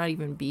it might not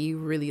even be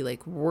really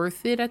like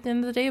worth it at the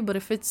end of the day. But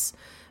if it's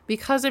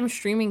because I'm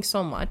streaming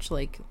so much,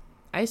 like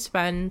I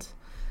spend,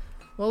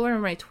 what were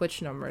my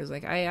Twitch numbers?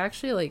 Like I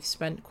actually like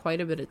spent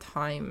quite a bit of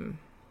time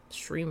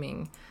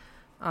streaming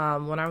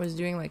when I was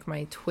doing like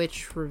my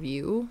Twitch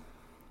review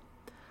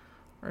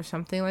or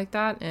something like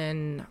that,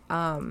 and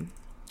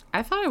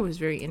I thought it was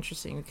very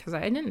interesting because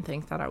I didn't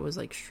think that I was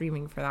like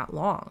streaming for that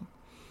long.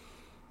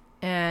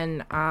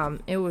 And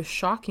it was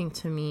shocking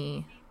to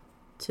me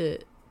to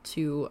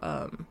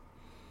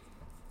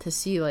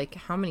see like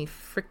how many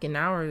freaking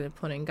hours I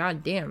put in.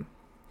 God damn.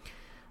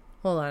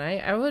 Hold on,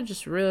 I would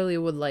just really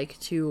would like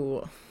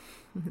to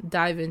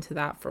dive into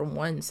that for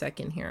 1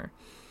 second here.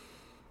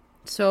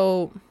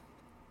 So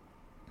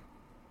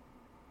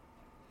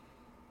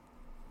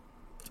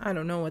I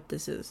don't know what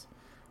this is,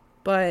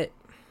 but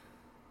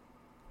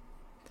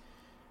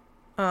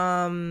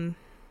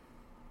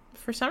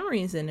for some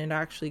reason it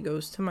actually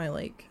goes to my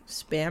like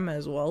spam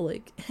as well,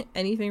 like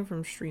anything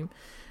from stream.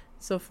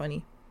 It's so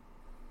funny.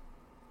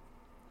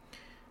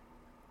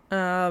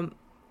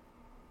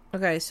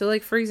 Okay, so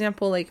like for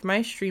example, like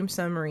my stream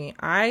summary,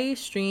 I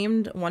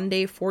streamed one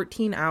day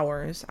 14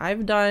 hours.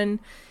 I've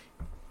done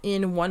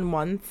in 1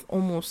 month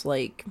almost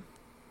like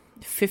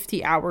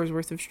 50 hours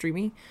worth of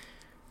streaming,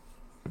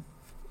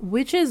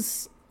 which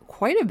is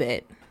quite a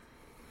bit.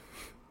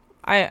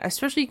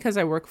 Especially because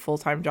I work a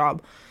full-time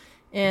job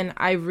and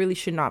I really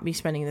should not be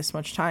spending this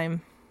much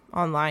time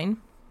online.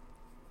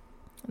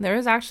 There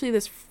was actually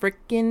this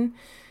freaking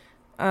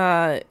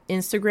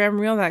Instagram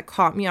reel that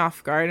caught me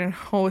off guard, and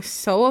I was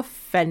so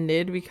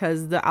offended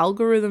because the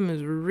algorithm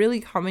is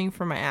really coming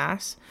for my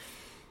ass.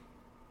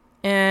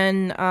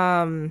 And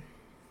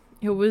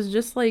it was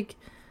just like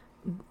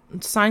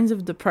signs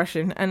of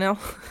depression, and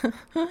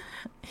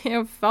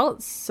it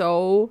felt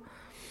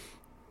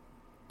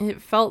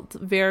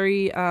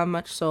very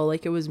much so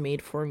like it was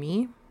made for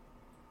me,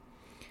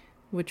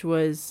 which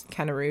was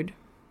kind of rude.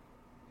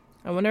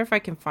 I wonder if I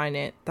can find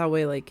it. That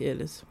way, like,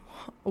 it is.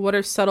 What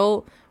are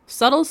subtle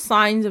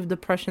signs of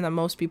depression that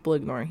most people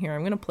ignore? Here,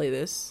 I'm going to play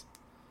this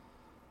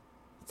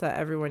so that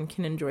everyone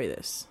can enjoy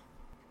this.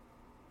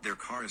 Their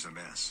car is a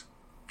mess.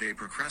 They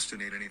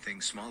procrastinate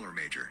anything small or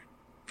major.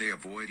 They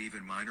avoid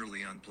even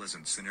minorly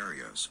unpleasant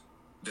scenarios.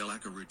 They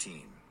lack a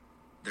routine.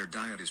 Their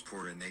diet is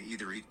poor and they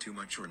either eat too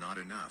much or not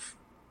enough.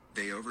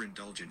 They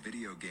overindulge in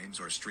video games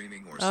or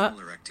streaming or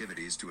similar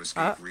activities to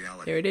escape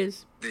reality. Here it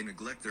is. They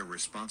neglect their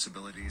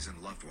responsibilities and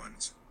loved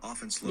ones,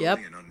 often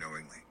slowly and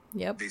unknowingly.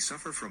 Yep. They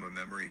suffer from a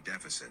memory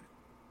deficit.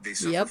 They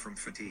suffer from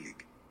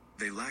fatigue.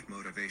 They lack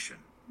motivation.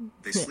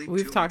 They sleep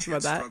We've talked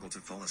about that. Struggle to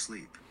fall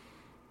asleep.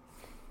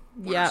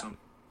 Yeah,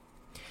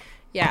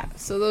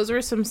 so those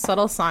are some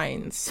subtle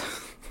signs,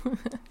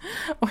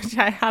 which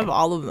I have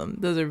all of them.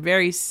 Those are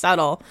very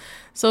subtle.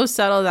 So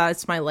subtle that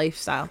it's my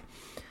lifestyle.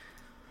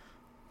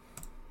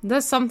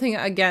 That's something,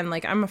 again,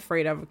 like, I'm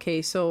afraid of.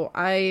 Okay, so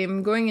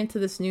I'm going into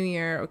this new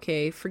year.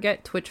 Okay,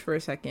 forget Twitch for a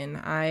second.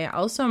 I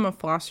also am a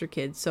foster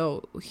kid.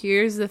 So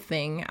here's the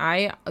thing.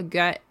 I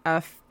get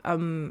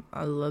can't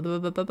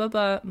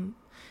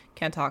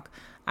talk.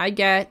 I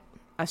get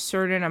a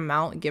certain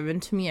amount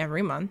given to me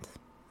every month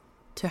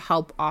to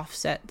help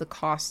offset the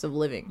cost of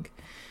living,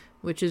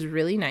 which is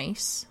really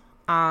nice.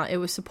 It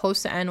was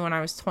supposed to end when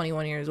I was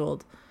 21 years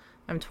old.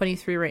 I'm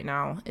 23 right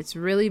now. It's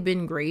really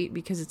been great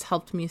because it's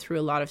helped me through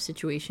a lot of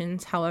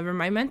situations. However,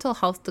 my mental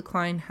health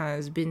decline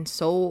has been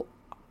so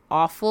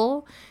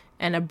awful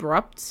and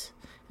abrupt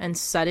and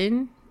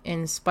sudden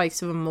in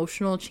spikes of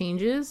emotional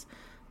changes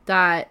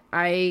that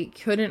I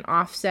couldn't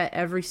offset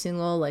every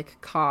single like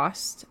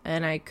cost,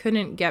 and I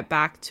couldn't get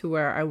back to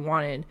where I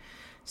wanted.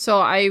 So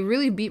I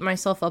really beat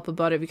myself up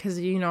about it because,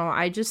 you know,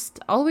 I just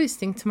always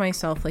think to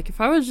myself, like, if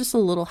I was just a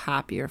little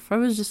happier, if I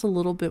was just a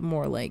little bit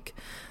more like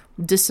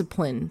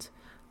disciplined,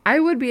 I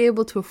would be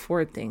able to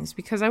afford things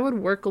because I would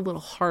work a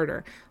little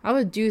harder. I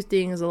would do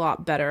things a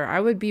lot better.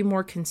 I would be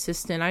more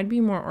consistent. I'd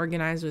be more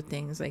organized with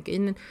things. Like,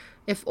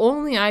 if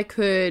only I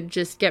could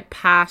just get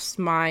past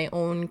my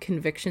own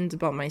convictions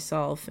about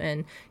myself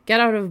and get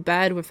out of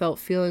bed without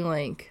feeling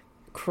like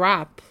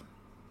crap.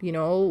 You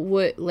know,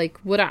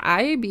 would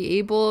I be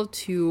able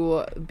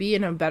to be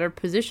in a better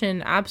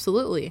position?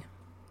 Absolutely.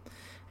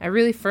 I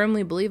really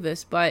firmly believe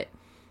this, but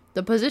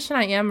the position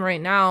I am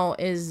right now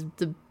is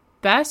the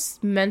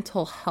best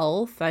mental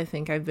health I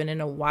think I've been in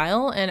a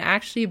while, and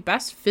actually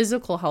best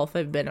physical health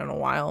I've been in a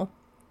while,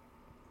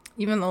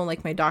 even though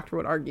like my doctor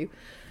would argue.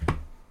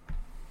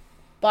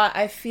 But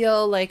I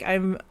feel like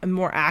I'm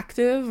more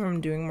active. I'm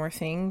doing more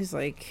things.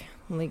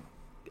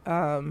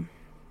 I'm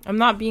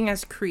not being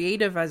as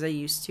creative as I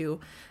used to.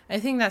 I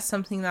think that's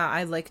something that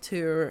I'd like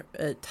to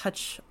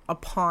touch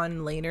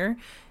upon later.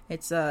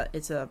 It's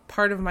a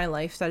part of my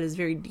life that is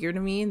very dear to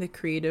me, the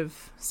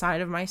creative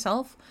side of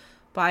myself.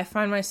 But I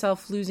find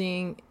myself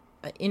losing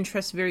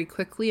interest very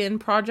quickly in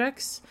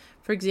projects.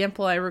 For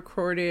example, I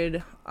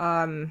recorded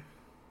many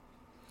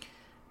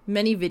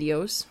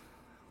videos,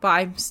 but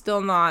I'm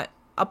still not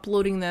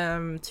uploading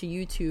them to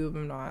YouTube.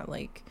 I'm not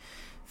like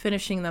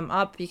finishing them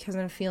up because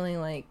I'm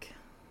feeling like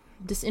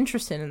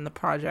disinterested in the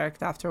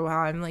project after a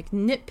while. I'm like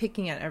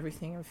nitpicking at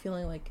everything. I'm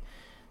feeling like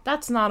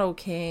that's not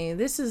okay.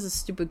 This is a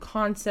stupid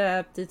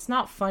concept. It's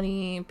not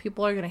funny.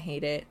 People are going to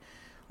hate it.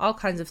 All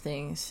kinds of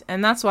things.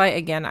 And that's why,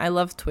 again, I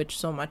love Twitch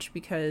so much,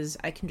 because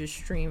I can just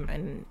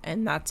stream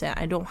and that's it.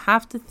 I don't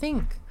have to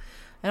think.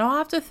 I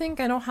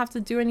don't have to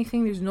do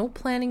anything. There's no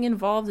planning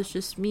involved. It's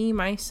just me,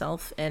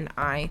 myself, and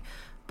I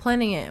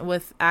planning it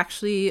with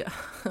actually,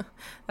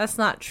 that's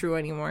not true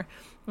anymore.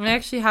 I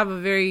actually have a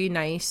very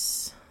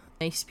nice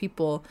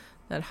people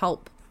that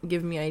help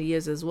give me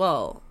ideas as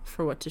well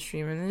for what to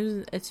stream.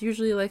 And it's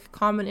usually like a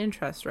common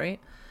interest, right?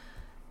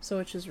 So,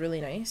 which is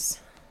really nice.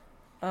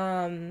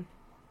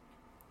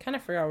 Kind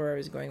of forgot where I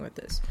was going with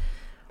this.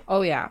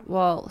 Oh yeah,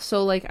 well,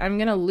 so like I'm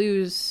gonna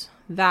lose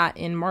that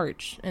in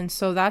March, and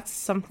so that's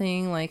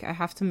something like I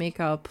have to make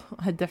up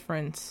a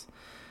difference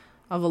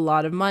of a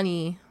lot of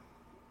money.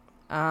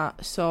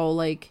 So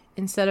like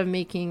instead of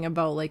making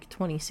about like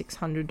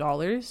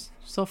 $2,600,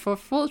 so for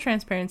full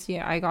transparency,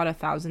 I got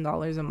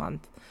 $1,000 a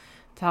month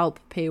to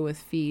help pay with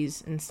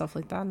fees and stuff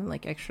like that, and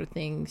like extra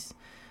things.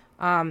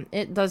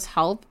 It does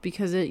help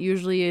because it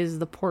usually is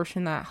the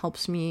portion that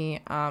helps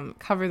me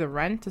cover the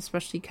rent,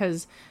 especially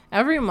because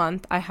every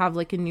month I have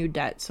like a new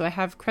debt. So I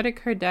have credit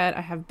card debt,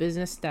 I have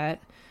business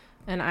debt,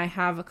 and I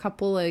have a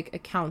couple like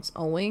accounts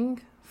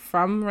owing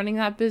from running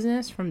that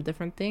business from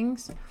different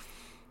things.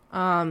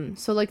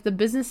 So like the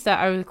business debt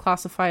I would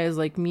classify as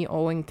like me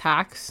owing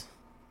tax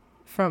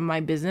from my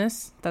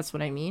business. That's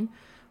what I mean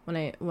when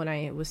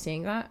I was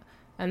saying that.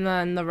 And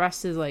then the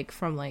rest is like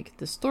from like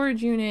the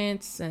storage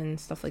units and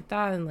stuff like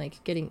that, and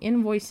like getting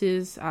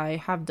invoices. I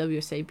have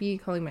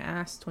WSIB calling my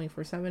ass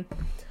 24/7.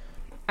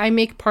 I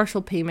make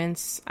partial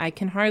payments. I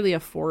can hardly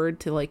afford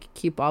to like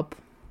keep up.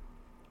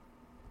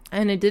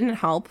 And it didn't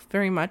help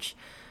very much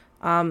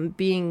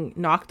being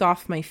knocked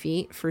off my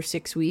feet for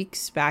 6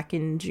 weeks back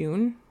in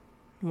June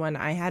when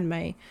I had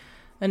my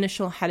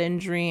initial head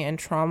injury and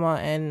trauma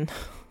and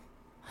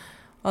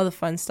all the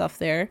fun stuff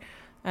there.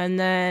 And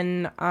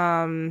then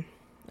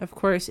of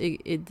course,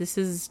 this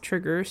is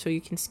trigger, so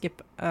you can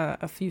skip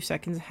a few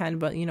seconds ahead.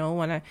 But, you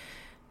know,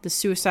 the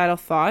suicidal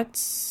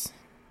thoughts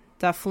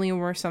definitely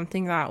were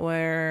something that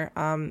were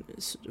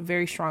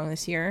very strong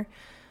this year.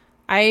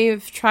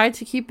 I've tried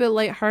to keep it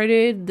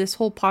lighthearted. This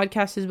whole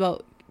podcast is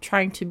about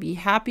trying to be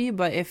happy.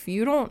 But if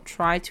you don't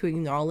try to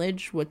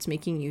acknowledge what's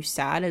making you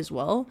sad as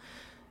well,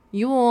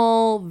 you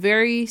will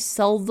very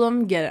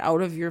seldom get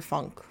out of your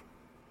funk.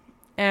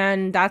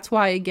 And that's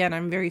why, again,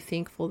 I'm very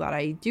thankful that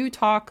I do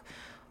talk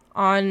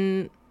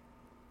on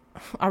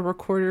a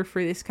recorder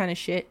for this kind of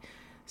shit,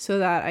 so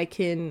that I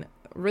can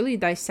really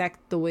dissect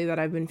the way that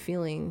I've been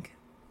feeling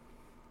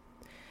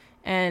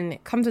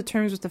and come to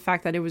terms with the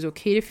fact that it was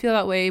okay to feel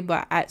that way,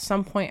 but at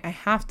some point I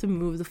have to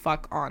move the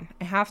fuck on.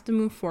 I have to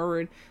move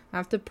forward. I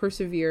have to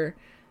persevere,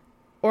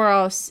 or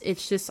else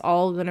it's just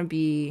all gonna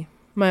be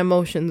my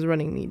emotions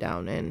running me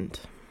down. And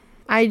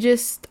I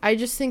just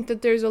think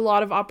that there's a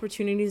lot of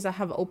opportunities that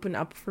have opened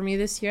up for me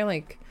this year.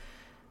 Like,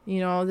 you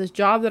know, this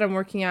job that I'm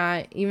working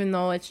at, even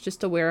though it's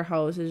just a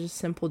warehouse, it's just a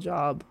simple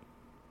job,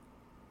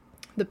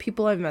 the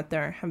people I've met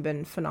there have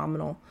been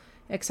phenomenal,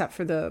 except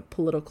for the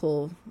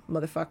political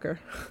motherfucker.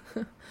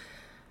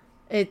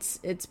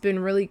 It's been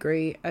really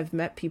great. I've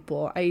met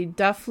people. I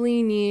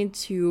definitely need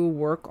to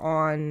work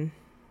on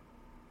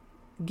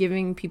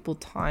giving people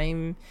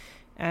time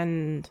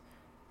and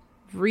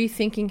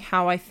rethinking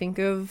how I think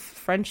of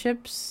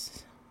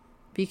friendships,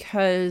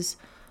 because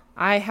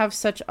I have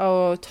such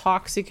a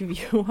toxic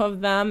view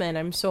of them, and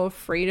I'm so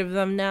afraid of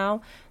them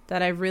now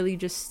that I really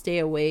just stay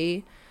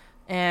away.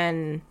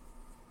 And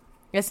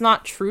it's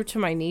not true to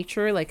my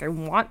nature. Like, I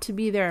want to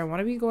be there. I want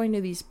to be going to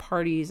these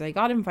parties. I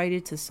got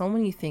invited to so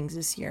many things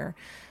this year.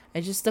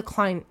 I just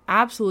declined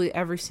absolutely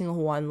every single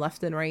one,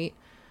 left and right.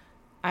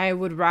 I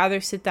would rather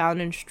sit down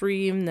and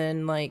stream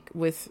than like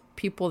with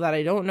people that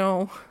I don't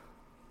know.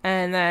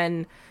 And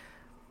then,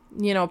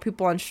 you know,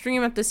 people on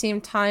stream at the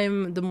same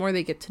time, the more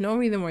they get to know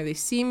me, the more they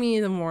see me,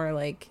 the more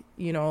like,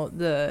 you know,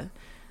 the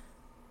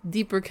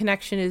deeper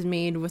connection is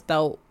made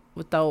without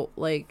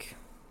like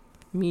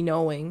me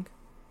knowing.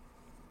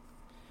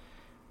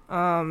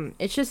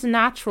 It's just a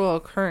natural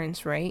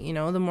occurrence, right? You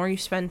know, the more you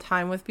spend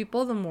time with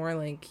people, the more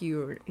like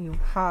you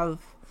have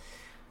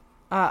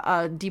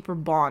a deeper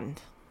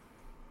bond.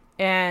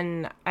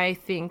 And I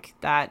think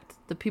that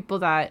the people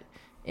that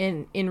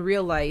in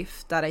real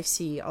life that I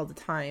see all the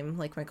time,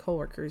 like my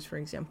coworkers, for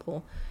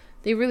example,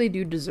 they really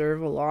do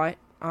deserve a lot.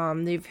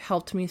 They've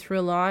helped me through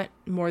a lot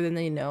more than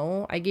they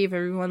know. I gave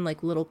everyone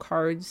like little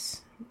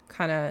cards,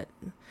 kind of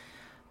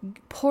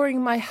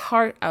pouring my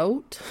heart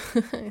out.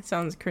 It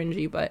sounds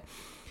cringy, but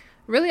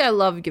really I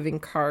love giving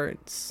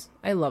cards.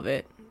 I love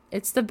it.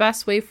 It's the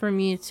best way for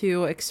me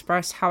to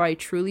express how I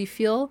truly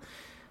feel.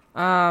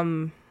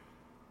 Because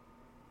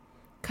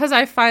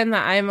I find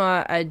that I'm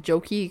a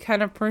jokey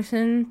kind of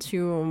person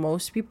to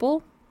most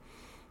people.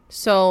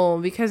 So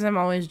because I'm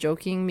always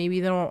joking, maybe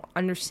they don't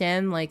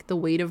understand like the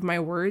weight of my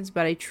words,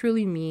 but I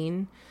truly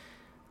mean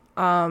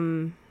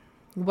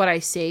what I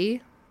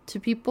say to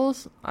people,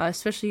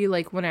 especially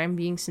like when I'm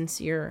being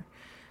sincere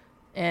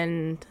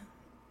and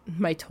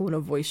my tone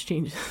of voice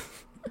changes.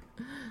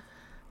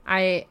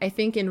 I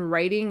think in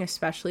writing,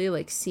 especially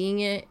like seeing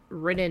it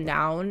written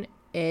down,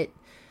 it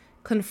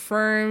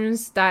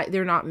confirms that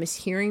they're not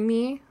mishearing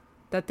me,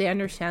 that they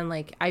understand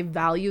like I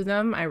value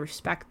them, I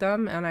respect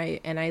them, and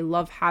I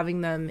love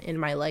having them in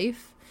my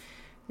life.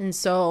 And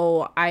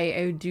so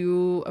I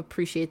do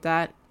appreciate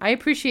that. I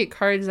appreciate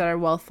cards that are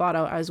well thought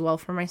out as well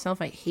for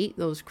myself. I hate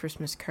those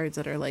Christmas cards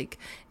that are like,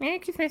 Merry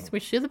Christmas,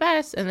 wish you the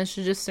best, and it's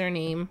just their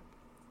name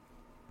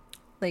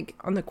like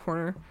on the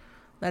corner.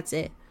 That's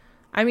it.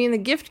 I mean, the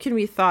gift can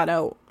be thought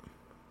out,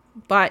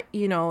 but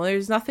you know,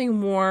 there's nothing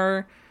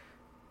more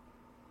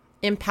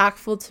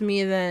impactful to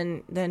me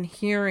than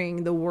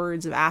hearing the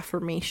words of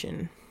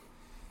affirmation.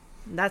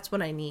 That's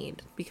what I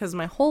need, because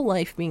my whole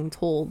life being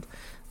told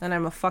that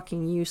I'm a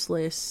fucking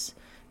useless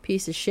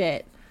piece of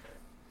shit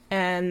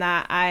and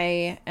that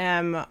I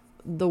am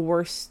the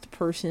worst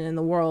person in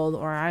the world,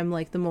 or I'm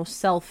like the most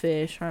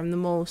selfish, or I'm the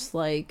most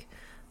like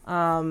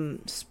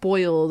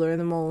spoiled, or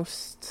the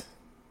most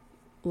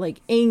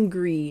like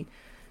angry,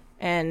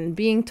 and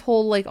being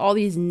told like all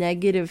these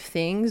negative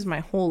things my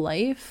whole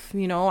life.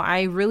 You know,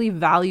 I really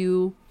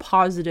value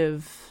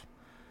positive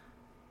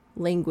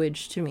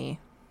language to me.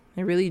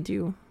 I really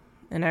do.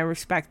 And I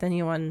respect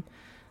anyone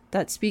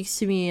that speaks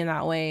to me in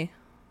that way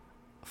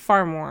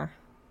far more.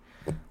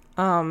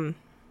 Do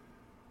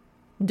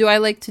I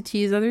like to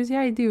tease others? Yeah,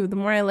 I do. The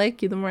more I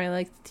like you, the more I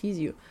like to tease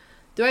you.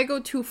 Do I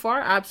go too far?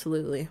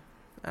 Absolutely.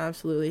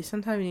 Absolutely.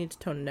 Sometimes you need to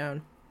tone it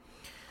down.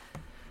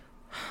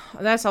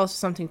 That's also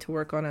something to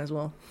work on as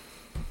well.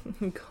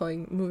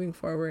 Moving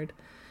forward.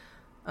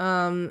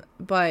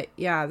 But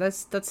yeah,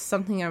 that's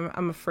something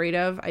I'm afraid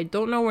of. I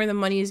don't know where the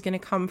money is going to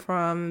come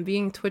from.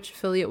 Being Twitch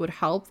affiliate would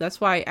help. That's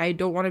why I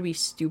don't want to be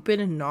stupid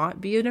and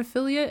not be an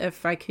affiliate.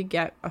 If I could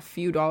get a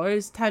few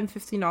dollars,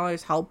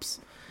 $10-15 helps.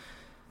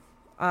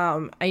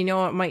 I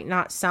know it might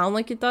not sound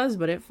like it does,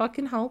 but it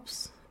fucking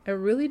helps. It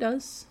really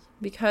does.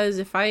 Because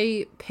if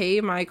I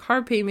pay my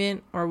car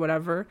payment or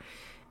whatever,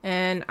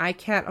 and I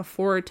can't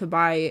afford to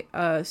buy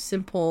a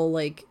simple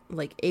like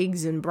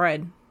eggs and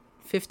bread,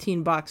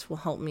 $15 will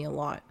help me a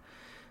lot.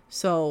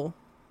 So,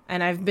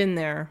 and I've been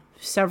there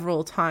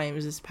several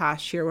times this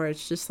past year where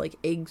it's just like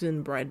eggs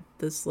and bread.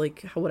 This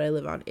like what I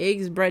live on: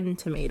 eggs, bread, and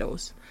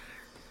tomatoes.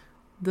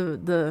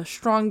 The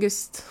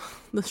strongest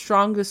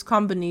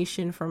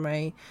combination for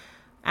my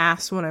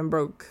ass when I'm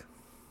broke.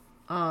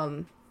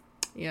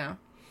 Yeah.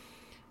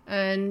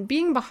 And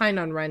being behind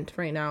on rent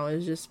right now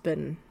has just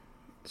been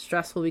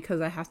stressful because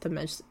I have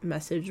to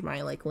message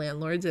my like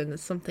landlords, and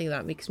it's something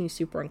that makes me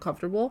super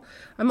uncomfortable.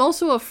 I'm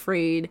also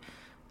afraid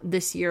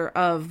this year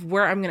of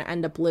where I'm going to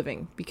end up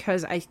living,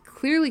 because I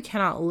clearly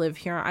cannot live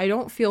here. I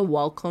don't feel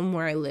welcome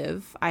where I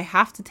live. I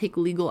have to take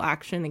legal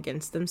action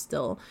against them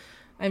still.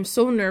 I'm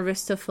so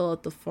nervous to fill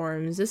out the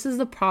forms. This is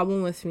the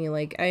problem with me.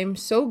 Like, I'm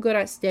so good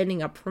at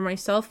standing up for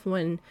myself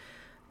when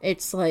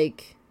it's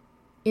like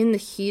in the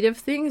heat of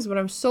things, but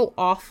I'm so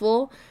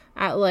awful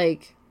at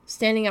like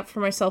standing up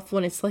for myself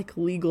when it's like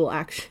legal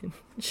action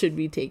should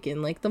be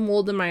taken. Like the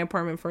mold in my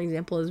apartment, for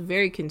example, is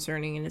very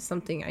concerning, and it's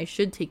something I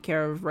should take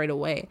care of right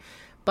away.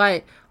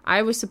 But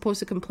I was supposed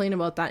to complain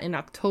about that in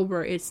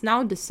October. It's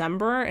now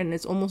December and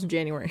it's almost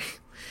January.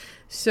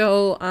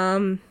 So,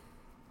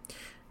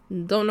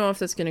 don't know if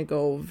that's going to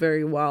go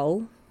very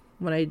well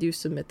when I do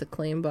submit the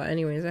claim, but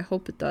anyways, I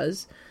hope it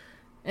does.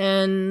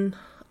 And,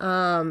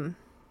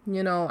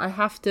 you know, I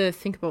have to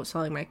think about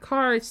selling my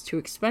car. It's too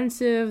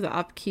expensive. The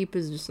upkeep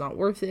is just not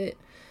worth it.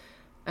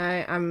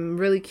 I'm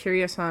really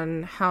curious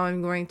on how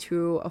I'm going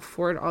to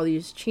afford all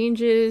these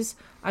changes.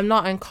 I'm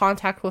not in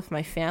contact with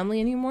my family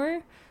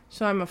anymore,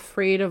 so I'm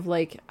afraid of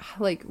like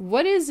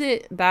what is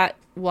it that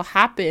will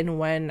happen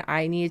when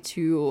I need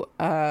to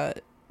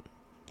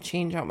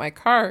change out my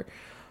car,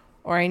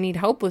 or I need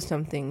help with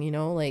something, you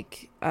know,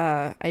 like,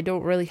 I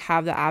don't really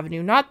have the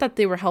avenue. Not that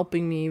they were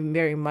helping me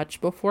very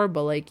much before,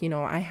 but like, you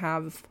know,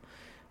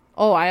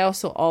 I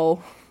also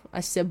owe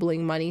a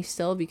sibling money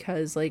still,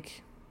 because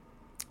like,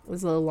 it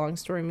was a little long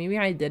story. Maybe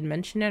I did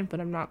mention it, but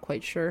I'm not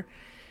quite sure.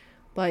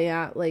 But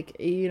yeah, like,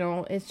 you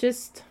know, it's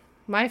just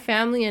my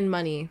family and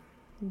money,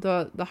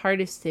 the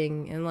hardest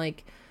thing. And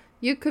like,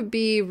 You could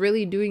be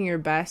really doing your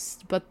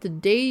best, but the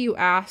day you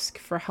ask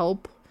for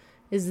help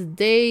is the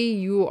day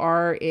you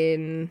are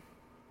in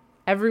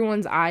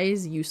everyone's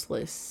eyes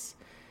useless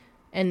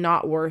and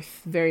not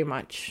worth very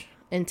much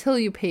until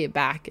you pay it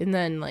back. And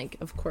then, like,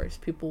 of course,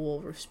 people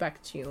will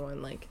respect you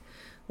and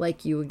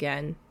like you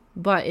again.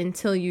 But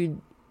until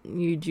you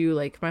do,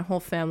 like, my whole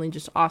family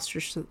just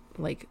ostracizes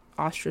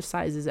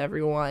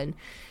everyone.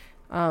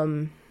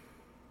 A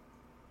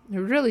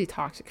really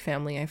toxic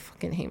family. I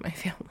fucking hate my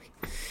family.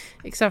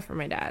 Except for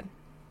my dad.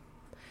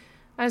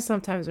 And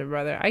sometimes my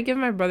brother. I give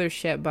my brother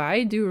shit, but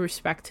I do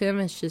respect him.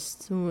 It's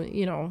just,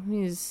 you know,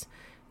 he's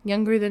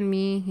younger than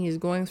me. He's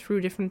going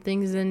through different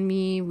things than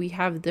me. We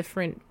have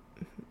different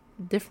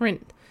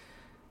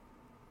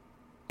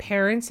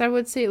parents, I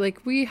would say.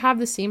 Like, we have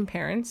the same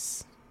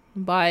parents,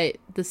 but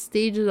the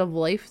stages of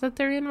life that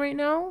they're in right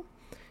now,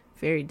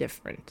 very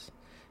different.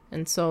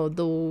 And so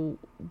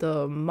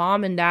the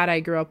mom and dad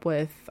I grew up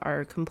with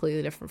are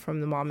completely different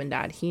from the mom and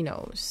dad he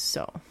knows.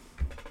 So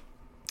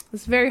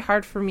it's very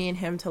hard for me and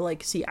him to,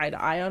 like, see eye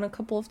to eye on a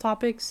couple of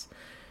topics.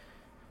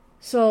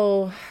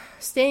 So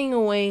staying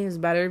away is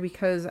better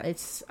because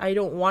I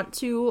don't want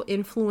to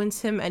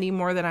influence him any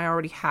more than I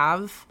already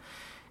have.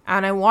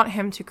 And I want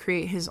him to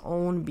create his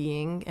own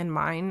being and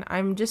mine.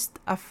 I'm just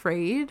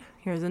afraid.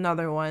 Here's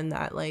another one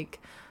that, like,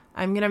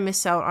 I'm going to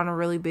miss out on a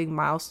really big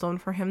milestone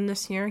for him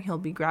this year. He'll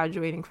be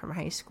graduating from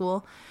high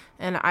school.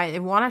 And I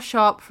want to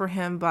show up for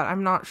him, but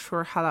I'm not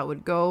sure how that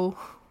would go.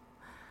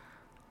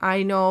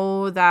 I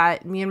know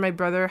that me and my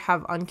brother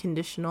have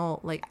unconditional,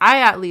 like, I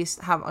at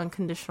least have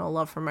unconditional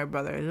love for my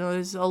brother. You know,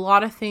 there's a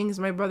lot of things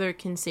my brother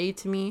can say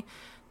to me,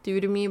 do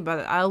to me,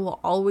 but I will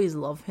always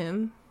love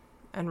him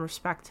and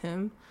respect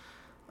him.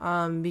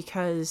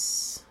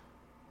 Because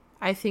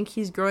I think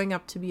he's growing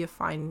up to be a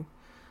fine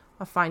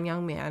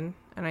young man.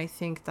 And I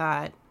think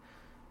that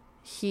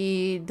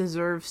he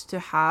deserves to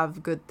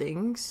have good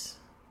things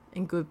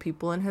and good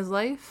people in his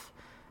life.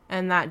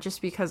 And that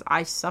just because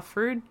I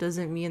suffered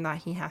doesn't mean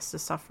that he has to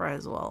suffer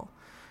as well.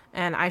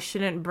 And I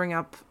shouldn't bring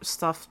up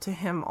stuff to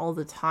him all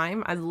the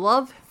time. I'd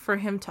love for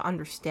him to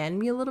understand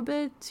me a little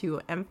bit,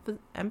 to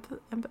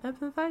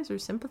empathize or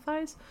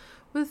sympathize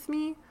with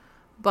me.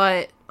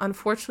 But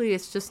unfortunately,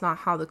 it's just not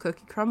how the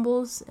cookie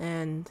crumbles.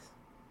 And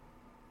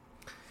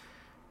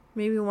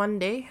maybe one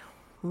day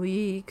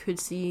we could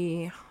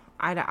see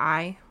eye to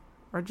eye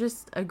or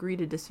just agree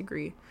to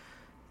disagree.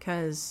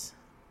 Because,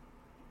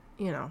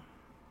 you know,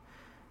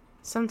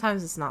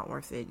 sometimes it's not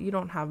worth it. You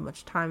don't have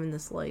much time in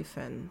this life.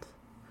 And,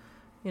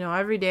 you know,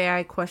 every day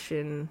I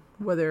question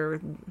whether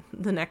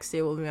the next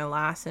day will be my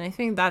last. And I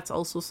think that's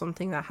also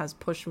something that has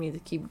pushed me to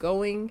keep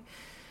going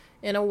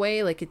in a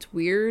way. Like, it's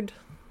weird.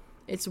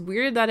 It's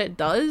weird that it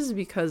does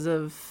because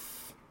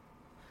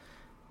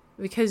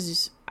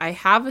I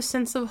have a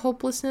sense of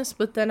hopelessness,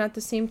 but then at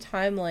the same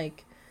time,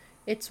 like,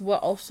 it's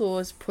what also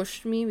has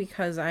pushed me,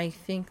 because I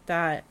think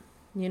that,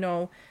 you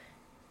know,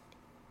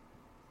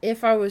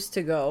 if I was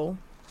to go,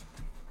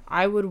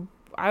 I would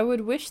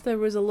wish there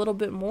was a little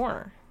bit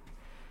more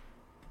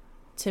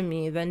to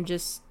me than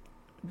just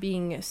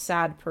being a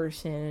sad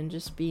person and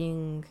just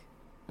being,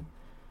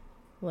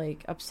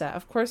 like, upset.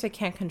 Of course I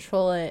can't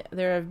control it.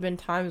 There have been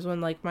times when,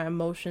 like, my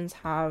emotions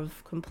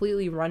have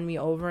completely run me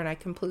over and I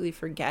completely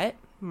forget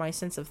my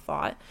sense of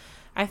thought.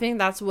 I think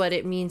that's what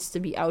it means to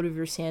be out of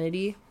your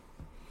sanity,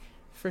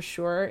 for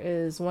sure,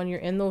 is when you're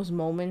in those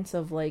moments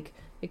of, like,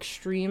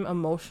 extreme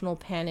emotional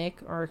panic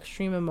or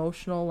extreme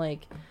emotional,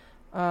 like,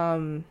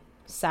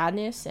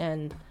 sadness,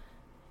 and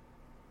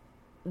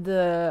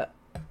the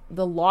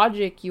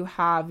logic you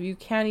have, you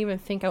can't even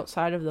think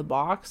outside of the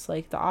box.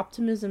 Like, the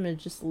optimism, it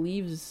just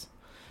leaves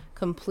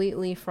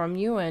completely from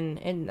you,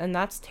 and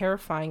that's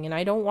terrifying, and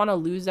I don't want to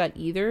lose that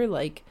either.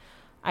 Like,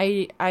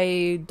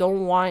 I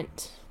don't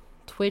want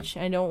Twitch,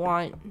 I don't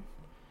want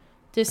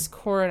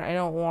Discord, I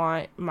don't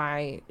want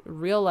my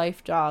real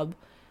life job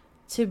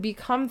to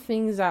become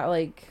things that,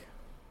 like,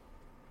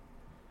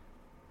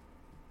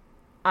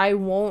 I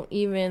won't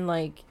even,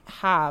 like,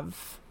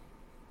 have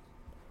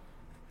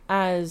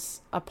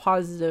as a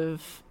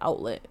positive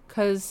outlet,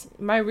 because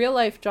my real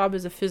life job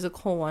is a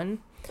physical one.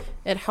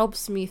 It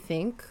helps me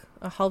think,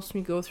 it helps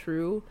me go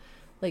through,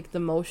 like, the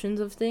motions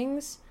of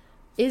things.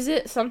 Is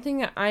it something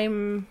that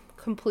I'm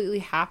completely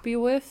happy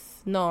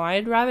with? No,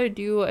 I'd rather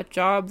do a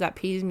job that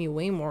pays me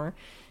way more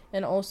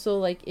and also,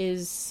 like,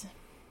 is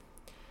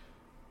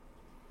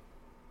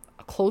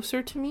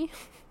closer to me.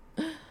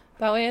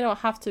 That way I don't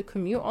have to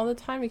commute all the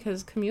time,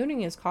 because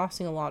commuting is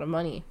costing a lot of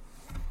money.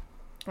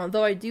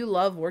 Although I do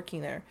love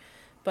working there.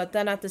 But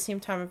then at the same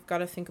time, I've got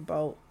to think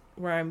about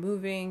where I'm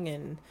moving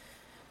and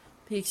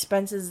the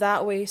expenses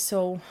that way.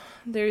 So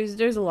there's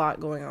a lot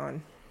going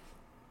on.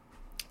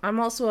 I'm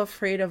also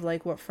afraid of,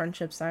 like, what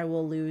friendships I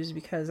will lose,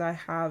 because I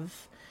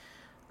have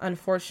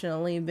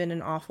unfortunately been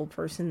an awful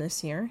person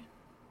this year.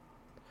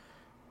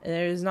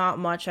 There's not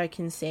much I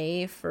can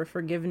say for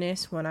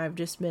forgiveness when I've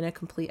just been a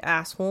complete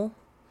asshole.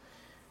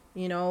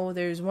 You know,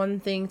 there's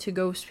one thing to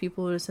ghost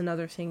people, there's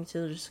another thing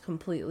to just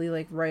completely,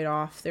 like, write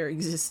off their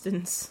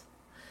existence.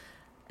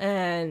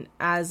 and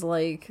as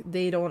like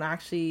they don't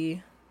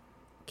actually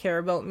care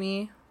about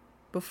me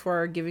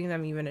before giving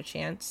them even a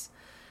chance.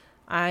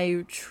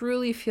 I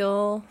truly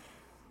feel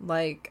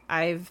like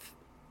I've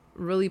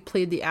really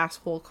played the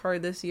asshole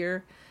card this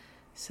year.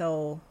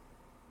 So,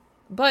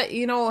 but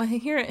you know,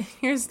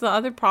 here's the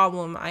other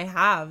problem I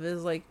have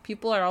is like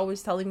people are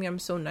always telling me I'm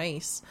so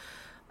nice,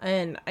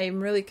 and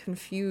I'm really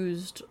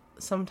confused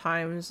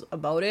sometimes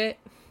about it.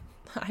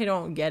 I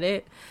don't get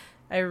it.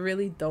 I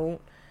really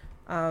don't.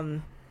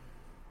 I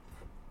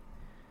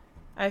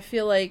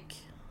feel like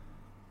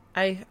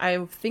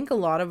I think a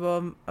lot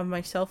of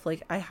myself,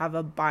 like I have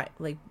a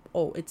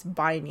oh, it's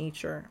by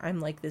nature. I'm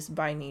like this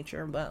by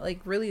nature, but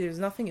like really there's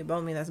nothing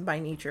about me that's by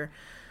nature.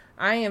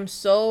 I am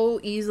so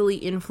easily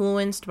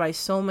influenced by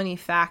so many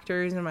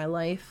factors in my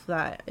life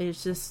that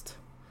it's just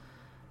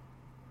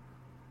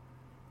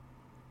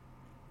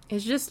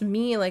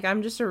me. Like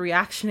I'm just a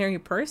reactionary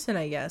person,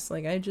 I guess.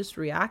 Like I just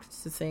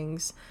react to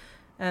things,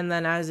 and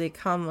then as they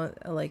come,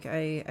 like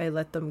I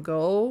let them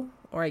go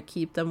or I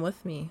keep them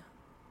with me.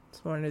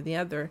 It's one or the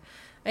other.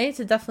 I need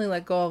to definitely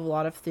let go of a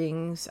lot of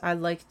things.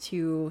 I'd like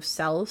to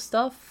sell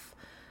stuff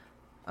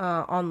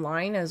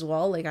online as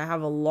well. Like I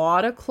have a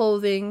lot of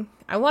clothing.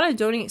 I want to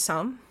donate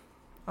some.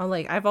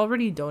 I've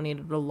already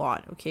donated a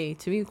lot. Okay,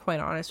 to be quite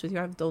honest with you,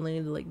 I've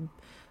donated like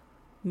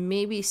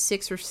maybe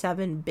 6 or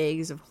 7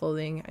 bags of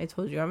clothing. I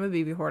told you I'm a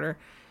baby hoarder.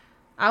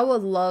 I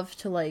would love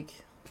to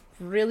like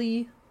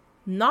really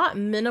not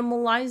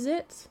minimalize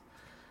it,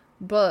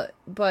 but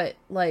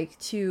like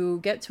to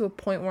get to a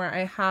point where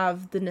I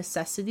have the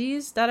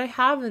necessities that I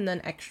have and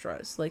then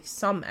extras, like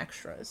some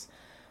extras.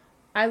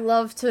 I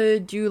love to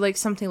do like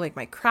something like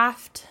my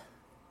craft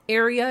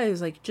area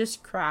is like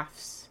just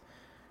crafts,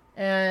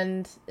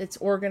 and it's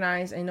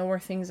organized. I know where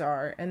things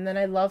are. And then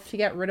I love to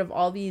get rid of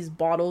all these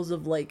bottles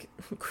of like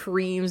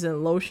creams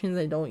and lotions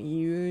I don't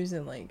use,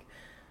 and like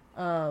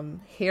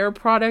hair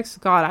products.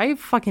 God, I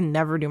fucking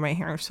never do my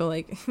hair, so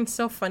like it's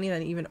so funny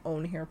that I even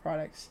own hair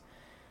products.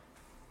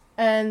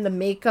 And the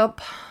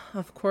makeup,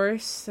 of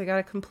course. I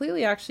gotta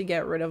completely actually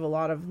get rid of a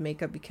lot of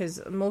makeup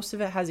because most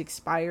of it has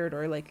expired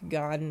or like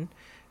gone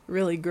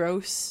really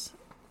gross.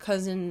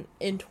 Because in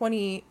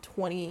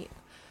 2020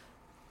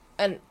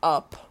 and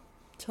up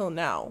till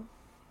now,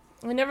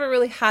 I never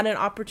really had an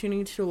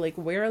opportunity to like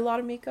wear a lot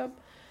of makeup.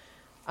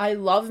 I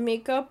love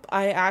makeup.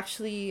 I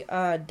actually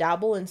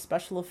dabble in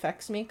special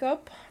effects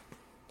makeup.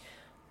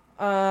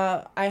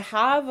 I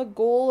have a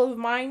goal of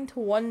mine to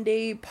one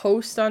day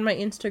post on my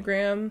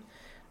Instagram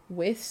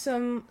with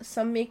some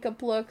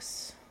makeup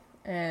looks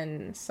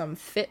and some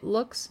fit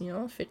looks,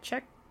 fit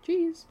check,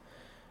 jeez.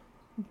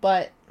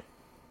 But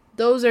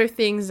those are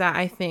things that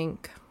I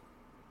think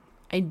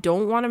I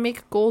don't want to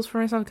make goals for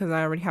myself because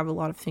I already have a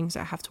lot of things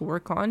I have to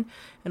work on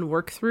and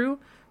work through.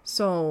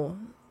 So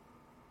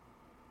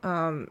here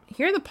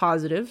are the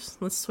positives.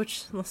 Let's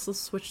switch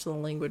to the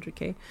language,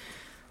 okay?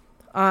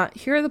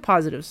 Here are the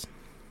positives.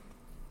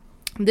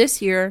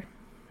 This year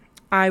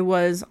I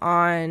was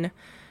on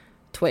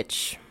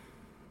Twitch.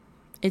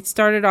 It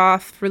started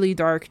off really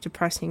dark,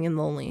 depressing, and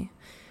lonely.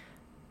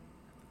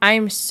 I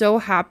am so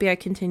happy I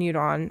continued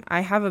on.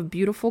 I have a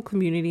beautiful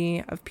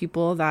community of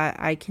people that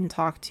I can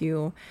talk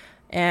to.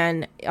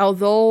 And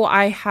although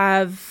I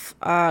have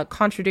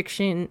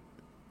contradiction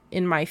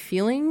in my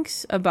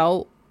feelings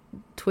about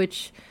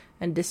Twitch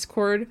and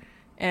Discord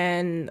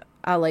and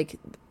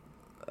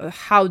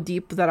how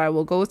deep that I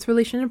will go with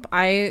relationship,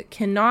 I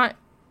cannot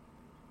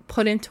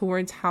put into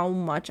words how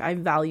much I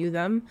value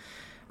them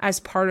as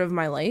part of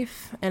my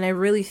life. And I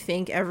really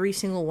thank every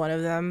single one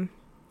of them,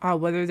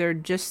 whether they're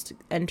just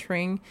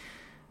entering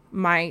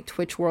my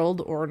Twitch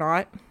world or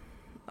not.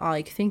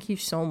 Thank you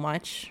so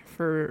much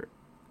for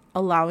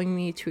allowing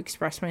me to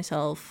express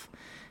myself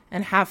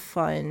and have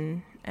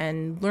fun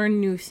and learn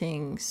new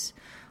things.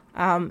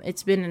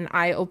 It's been an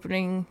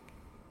eye-opening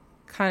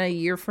kind of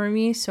year for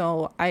me,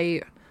 so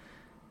I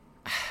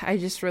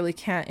just really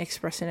can't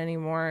express it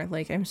anymore.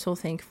 Like, I'm so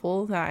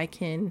thankful that I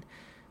can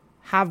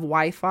have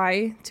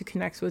Wi-Fi to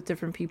connect with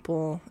different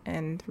people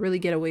and really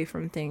get away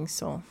from things.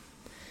 So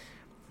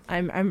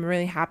I'm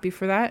really happy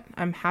for that.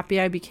 I'm happy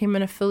I became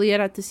an affiliate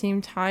at the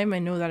same time. I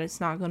know that it's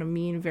not going to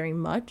mean very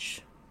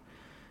much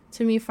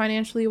to me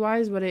financially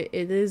wise, but it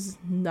is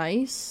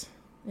nice.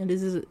 It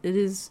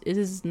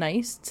is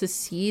nice to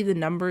see the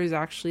numbers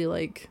actually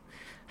like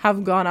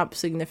have gone up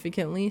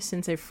significantly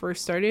since I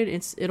first started.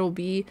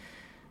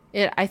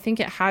 I think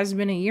it has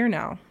been a year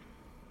now.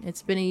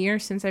 It's been a year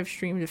since I've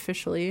streamed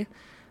officially.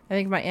 I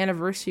think my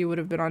anniversary would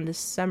have been on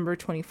December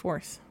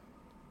 24th.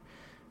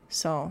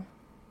 So,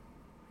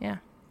 yeah.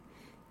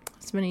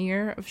 It's been a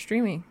year of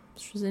streaming,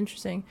 which was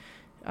interesting.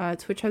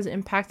 Twitch has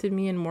impacted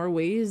me in more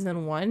ways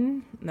than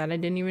one that I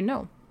didn't even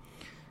know.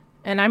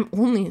 And I'm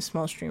only a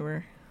small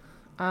streamer.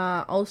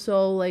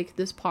 Also, like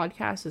this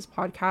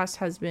podcast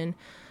has been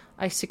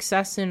a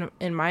success in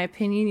my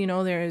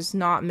opinion. There's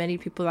not many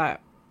people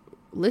that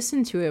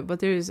listen to it, but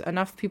there's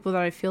enough people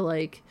that I feel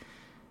like,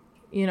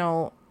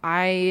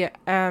 I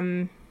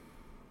am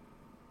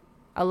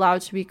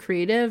allowed to be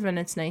creative, and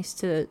it's nice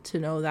to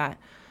know that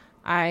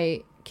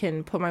I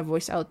can put my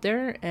voice out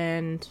there,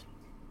 and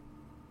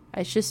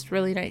it's just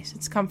really nice.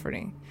 It's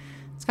comforting.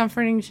 It's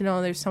comforting to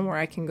know there's somewhere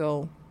I can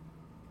go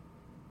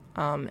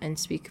and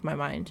speak my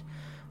mind.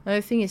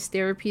 Another thing is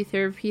therapy.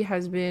 Therapy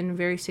has been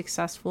very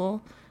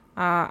successful.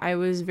 I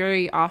was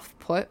very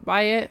off-put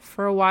by it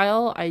for a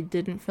while. I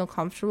didn't feel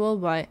comfortable,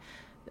 but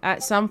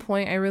at some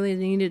point I really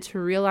needed to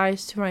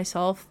realize to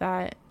myself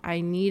that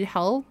I need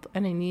help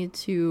and I need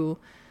to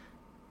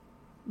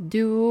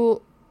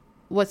do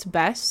what's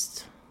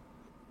best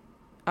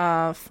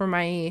for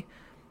my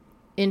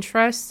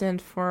interest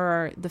and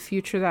for the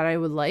future that I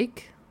would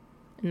like,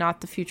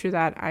 not the future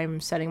that I'm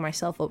setting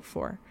myself up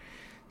for.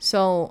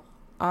 So,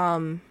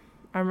 I'm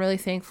really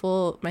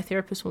thankful. My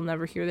therapist will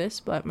never hear this,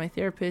 but my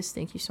therapist,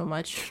 thank you so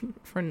much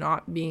for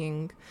not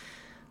being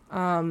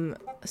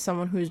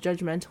someone who's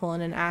judgmental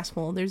and an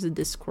asshole. There's a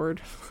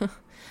Discord.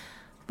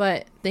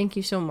 But thank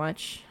you so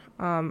much.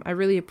 I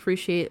really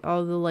appreciate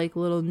all the like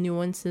little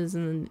nuances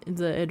and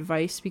the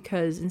advice,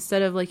 because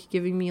instead of like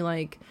giving me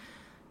like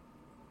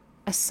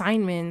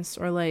assignments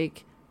or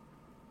like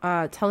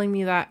telling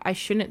me that I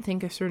shouldn't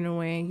think a certain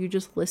way, you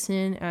just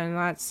listen, and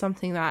that's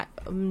something that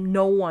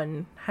no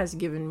one has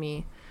given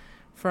me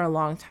for a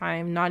long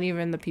time, not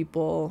even the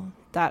people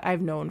that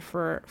I've known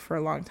for a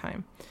long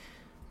time.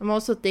 I'm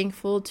also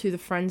thankful to the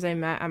friends I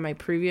met at my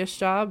previous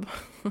job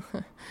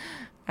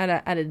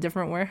at a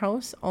different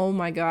warehouse. Oh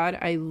my god,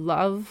 I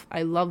love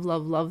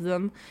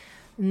them.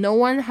 No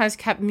one has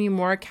kept me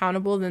more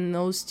accountable than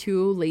those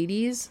two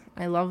ladies.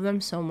 I love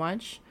them so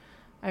much.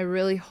 I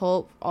really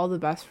hope all the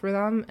best for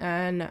them,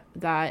 and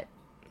that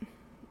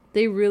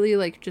they really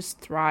like just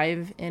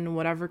thrive in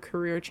whatever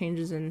career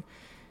changes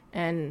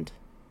and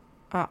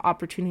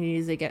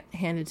opportunities they get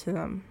handed to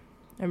them.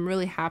 I'm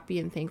really happy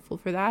and thankful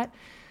for that.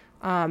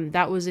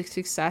 That was a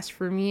success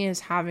for me,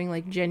 is having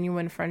like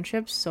genuine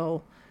friendships.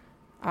 So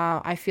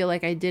I feel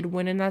like I did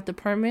win in that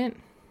department,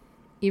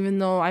 even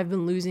though I've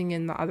been losing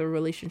in the other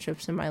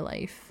relationships in my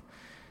life.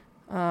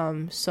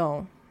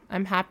 So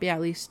I'm happy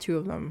at least two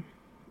of them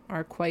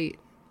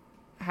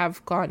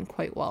have gone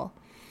quite well.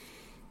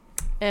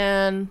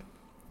 And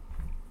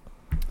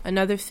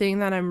another thing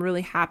that I'm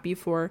really happy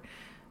for,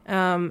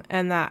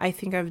 and that I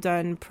think I've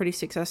done pretty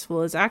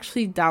successful, is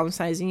actually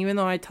downsizing. Even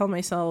though I tell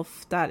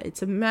myself that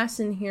it's a mess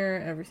in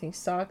here, everything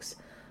sucks,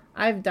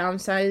 I've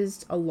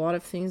downsized a lot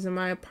of things in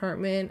my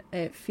apartment.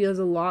 It feels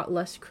a lot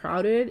less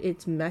crowded.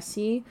 It's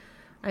messy.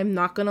 I'm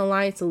not gonna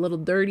lie, it's a little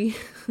dirty.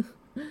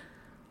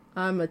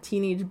 I'm a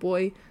teenage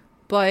boy.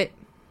 But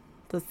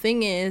the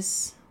thing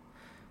is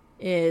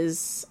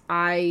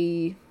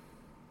I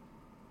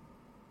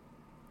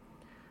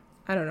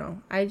don't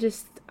know. I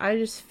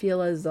just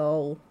feel as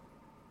though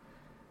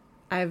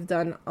I've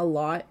done a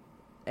lot,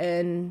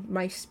 and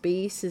my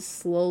space is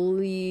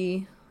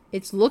slowly,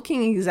 it's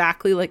looking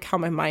exactly like how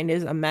my mind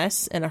is, a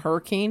mess and a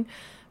hurricane,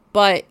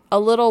 but a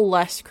little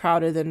less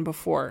crowded than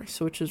before,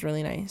 so which is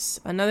really nice.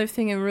 Another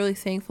thing I'm really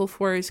thankful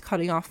for is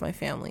cutting off my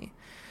family.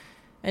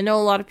 I know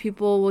a lot of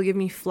people will give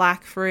me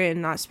flack for it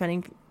and not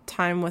spending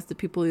time with the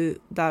people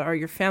that are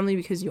your family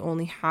because you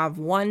only have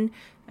one,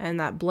 and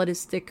that blood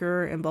is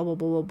thicker and blah blah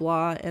blah blah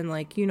blah, and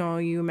like, you know,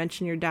 you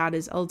mentioned your dad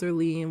is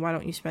elderly and why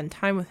don't you spend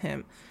time with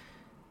him.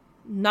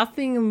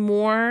 Nothing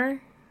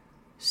more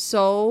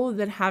so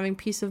than having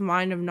peace of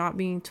mind of not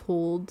being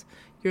told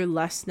you're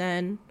less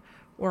than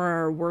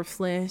or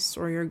worthless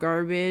or you're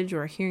garbage,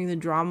 or hearing the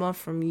drama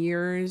from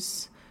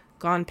years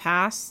gone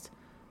past.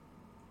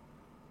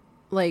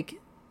 Like,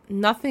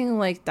 nothing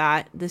like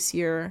that this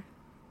year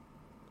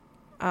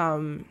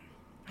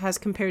has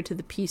compared to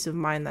the peace of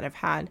mind that I've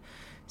had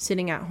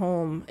sitting at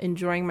home,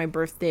 enjoying my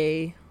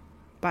birthday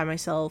by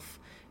myself,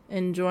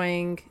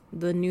 enjoying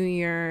the new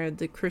year,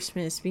 the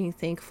Christmas, being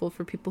thankful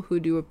for people who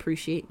do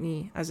appreciate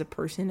me as a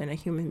person and a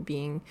human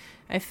being.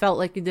 I felt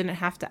like I didn't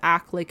have to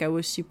act like I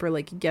was super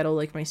like ghetto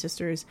like my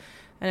sisters.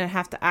 I didn't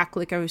have to act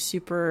like I was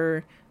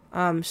super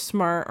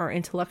smart or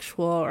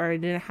intellectual, or I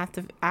didn't have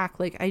to act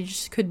like I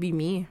just could be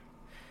me,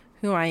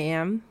 who I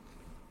am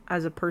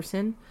as a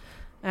person.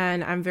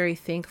 And I'm very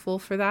thankful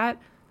for that.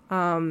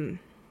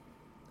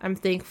 I'm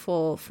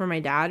thankful for my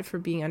dad for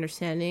being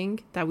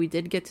understanding, that we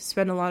did get to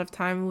spend a lot of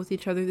time with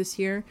each other this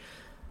year.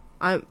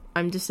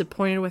 I'm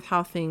disappointed with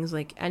how things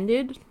like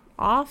ended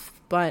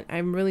off, but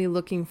I'm really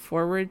looking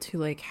forward to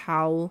like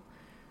how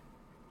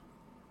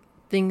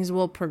things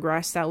will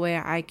progress. That way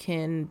I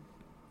can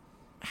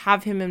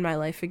have him in my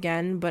life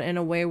again, but in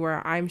a way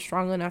where I'm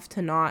strong enough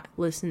to not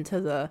listen to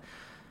the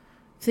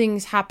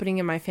things happening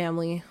in my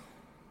family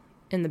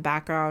in the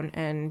background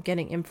and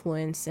getting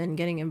influenced and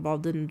getting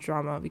involved in the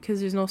drama,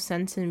 because there's no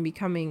sense in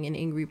becoming an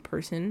angry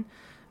person.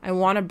 I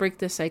want to break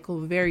this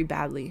cycle very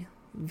badly,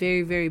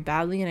 very, very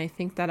badly, and I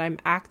think that I'm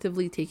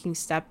actively taking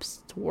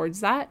steps towards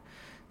that.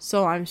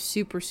 So I'm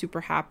super, super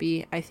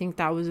happy. I think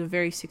that was a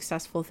very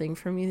successful thing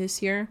for me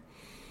this year.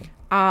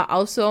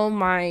 Also,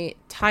 my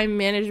time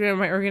management,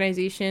 my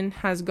organization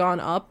has gone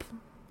up,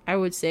 I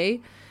would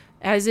say.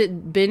 Has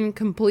it been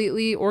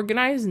completely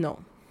organized?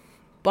 No.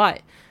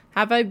 But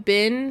have I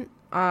been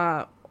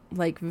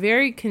like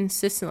very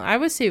consistent? I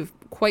would say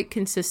quite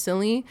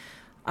consistently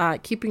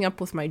keeping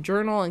up with my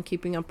journal and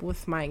keeping up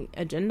with my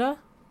agenda?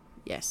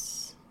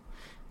 Yes,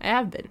 I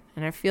have been.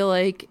 And I feel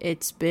like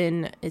it's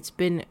been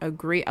a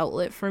great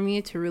outlet for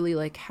me to really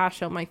like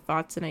hash out my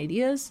thoughts and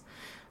ideas.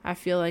 I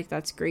feel like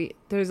that's great.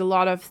 There's a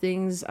lot of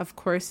things, of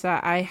course,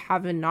 that I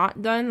haven't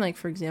not done, like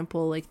for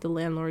example, like the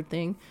landlord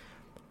thing,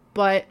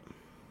 but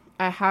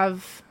I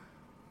have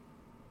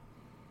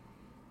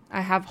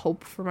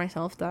hope for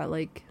myself that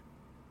like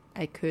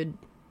I could,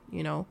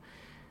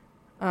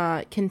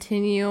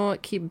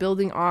 keep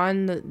building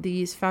on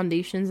these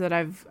foundations that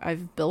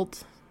I've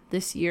built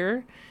this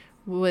year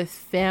with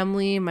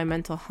family, my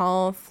mental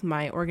health,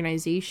 my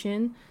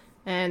organization,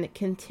 and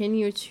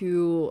continue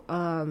to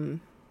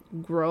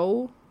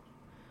grow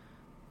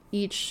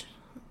each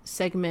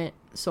segment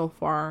so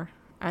far.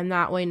 And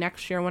that way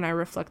next year when I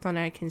reflect on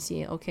it, I can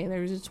see, okay,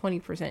 there's a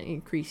 20%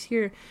 increase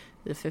here,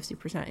 the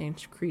 50%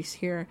 increase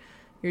here.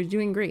 You're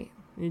doing great.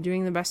 You're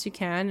doing the best you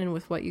can and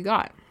with what you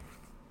got.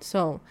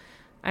 So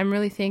I'm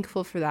really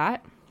thankful for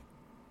that.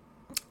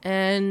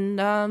 And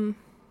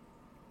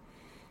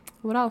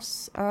what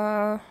else?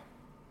 I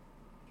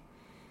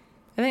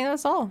think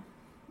that's all.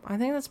 I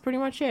think that's pretty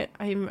much it.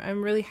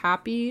 I'm really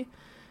happy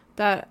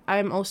that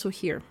I'm also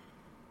here.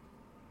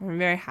 I'm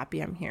very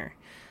happy I'm here.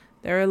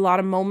 There are a lot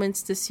of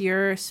moments this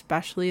year,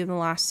 especially in the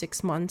last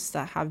 6 months,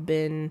 that have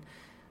been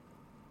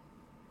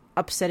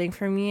upsetting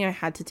for me. I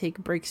had to take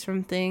breaks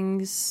from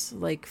things.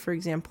 Like, for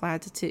example, I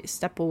had to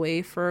step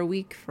away for a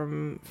week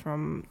from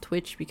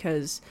Twitch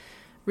because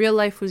real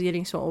life was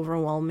getting so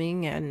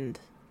overwhelming and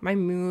my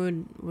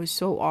mood was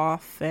so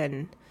off.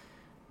 And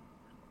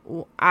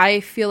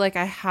I feel like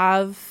I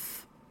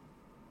have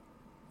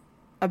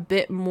a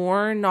bit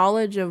more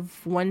knowledge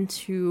of when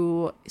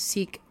to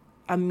seek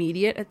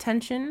immediate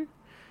attention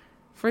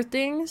for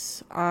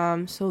things.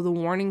 So the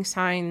warning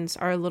signs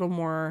are a little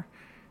more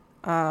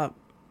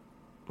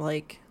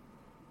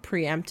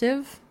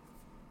preemptive,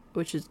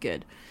 which is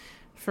good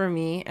for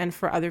me and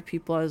for other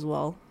people as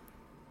well.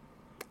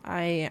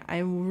 I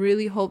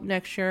really hope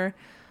next year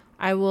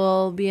I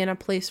will be in a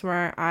place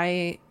where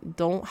I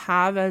don't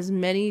have as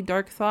many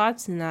dark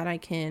thoughts and that I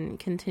can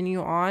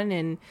continue on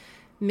and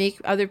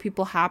make other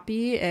people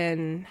happy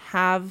and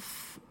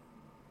have,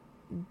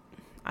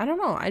 I don't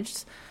know, I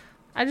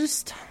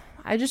just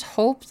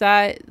hope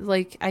that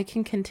like I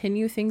can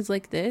continue things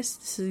like this.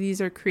 So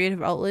these are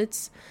creative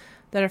outlets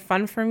that are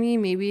fun for me.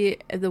 Maybe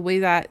the way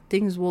that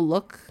things will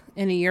look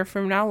in a year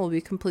from now will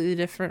be completely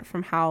different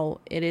from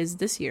how it is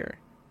this year,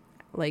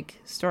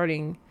 like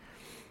starting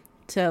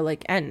to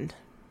like end,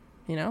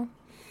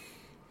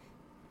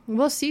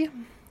 we'll see.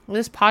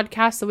 This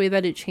podcast, the way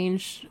that it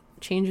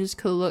changes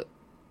could look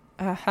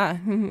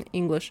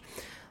English,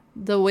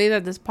 the way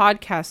that this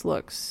podcast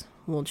looks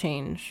will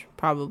change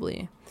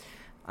probably,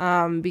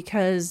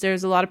 because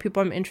there's a lot of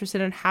people I'm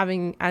interested in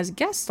having as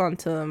guests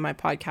onto my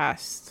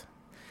podcast.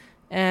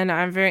 And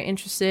I'm very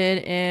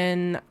interested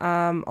in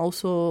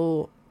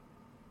also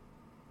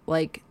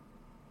like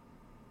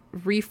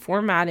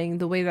reformatting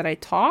the way that I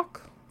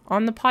talk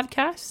on the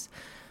podcast.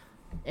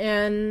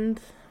 And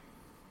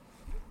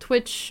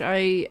Twitch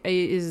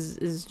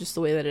is just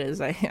the way that it is.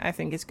 I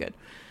think it's good.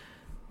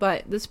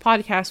 But this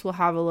podcast will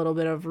have a little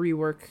bit of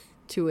rework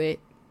to it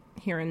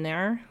here and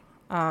there.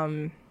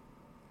 If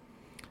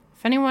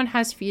anyone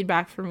has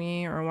feedback for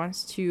me or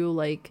wants to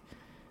like,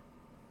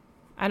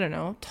 I don't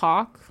know,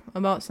 talk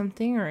about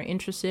something or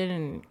interested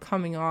in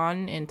coming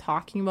on and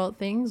talking about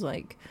things,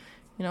 like,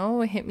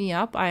 hit me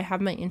up. I have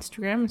my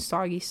Instagram,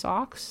 Soggy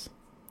Socks.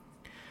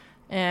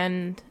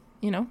 And,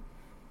 we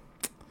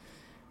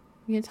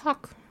can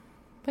talk.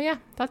 But yeah,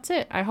 that's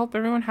it. I hope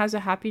everyone has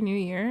a happy new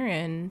year.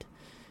 And,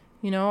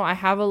 I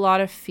have a lot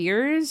of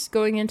fears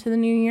going into the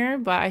new year,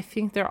 but I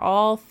think they're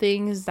all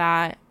things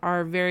that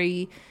are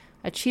very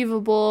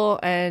achievable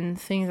and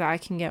things that I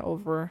can get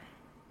over.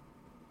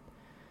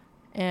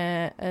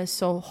 And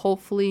so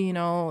hopefully,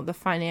 the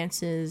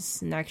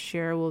finances next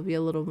year will be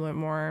a little bit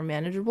more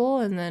manageable,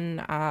 and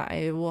then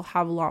I will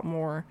have a lot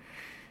more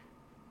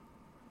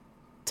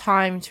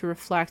time to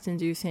reflect and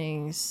do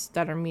things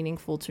that are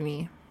meaningful to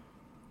me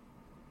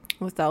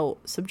without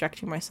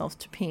subjecting myself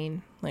to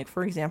pain. Like,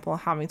 for example,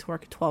 having to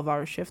work a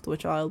 12-hour shift,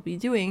 which I'll be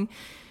doing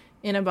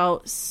in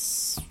about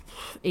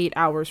 8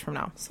 hours from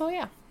now. So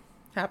yeah,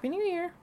 Happy New Year.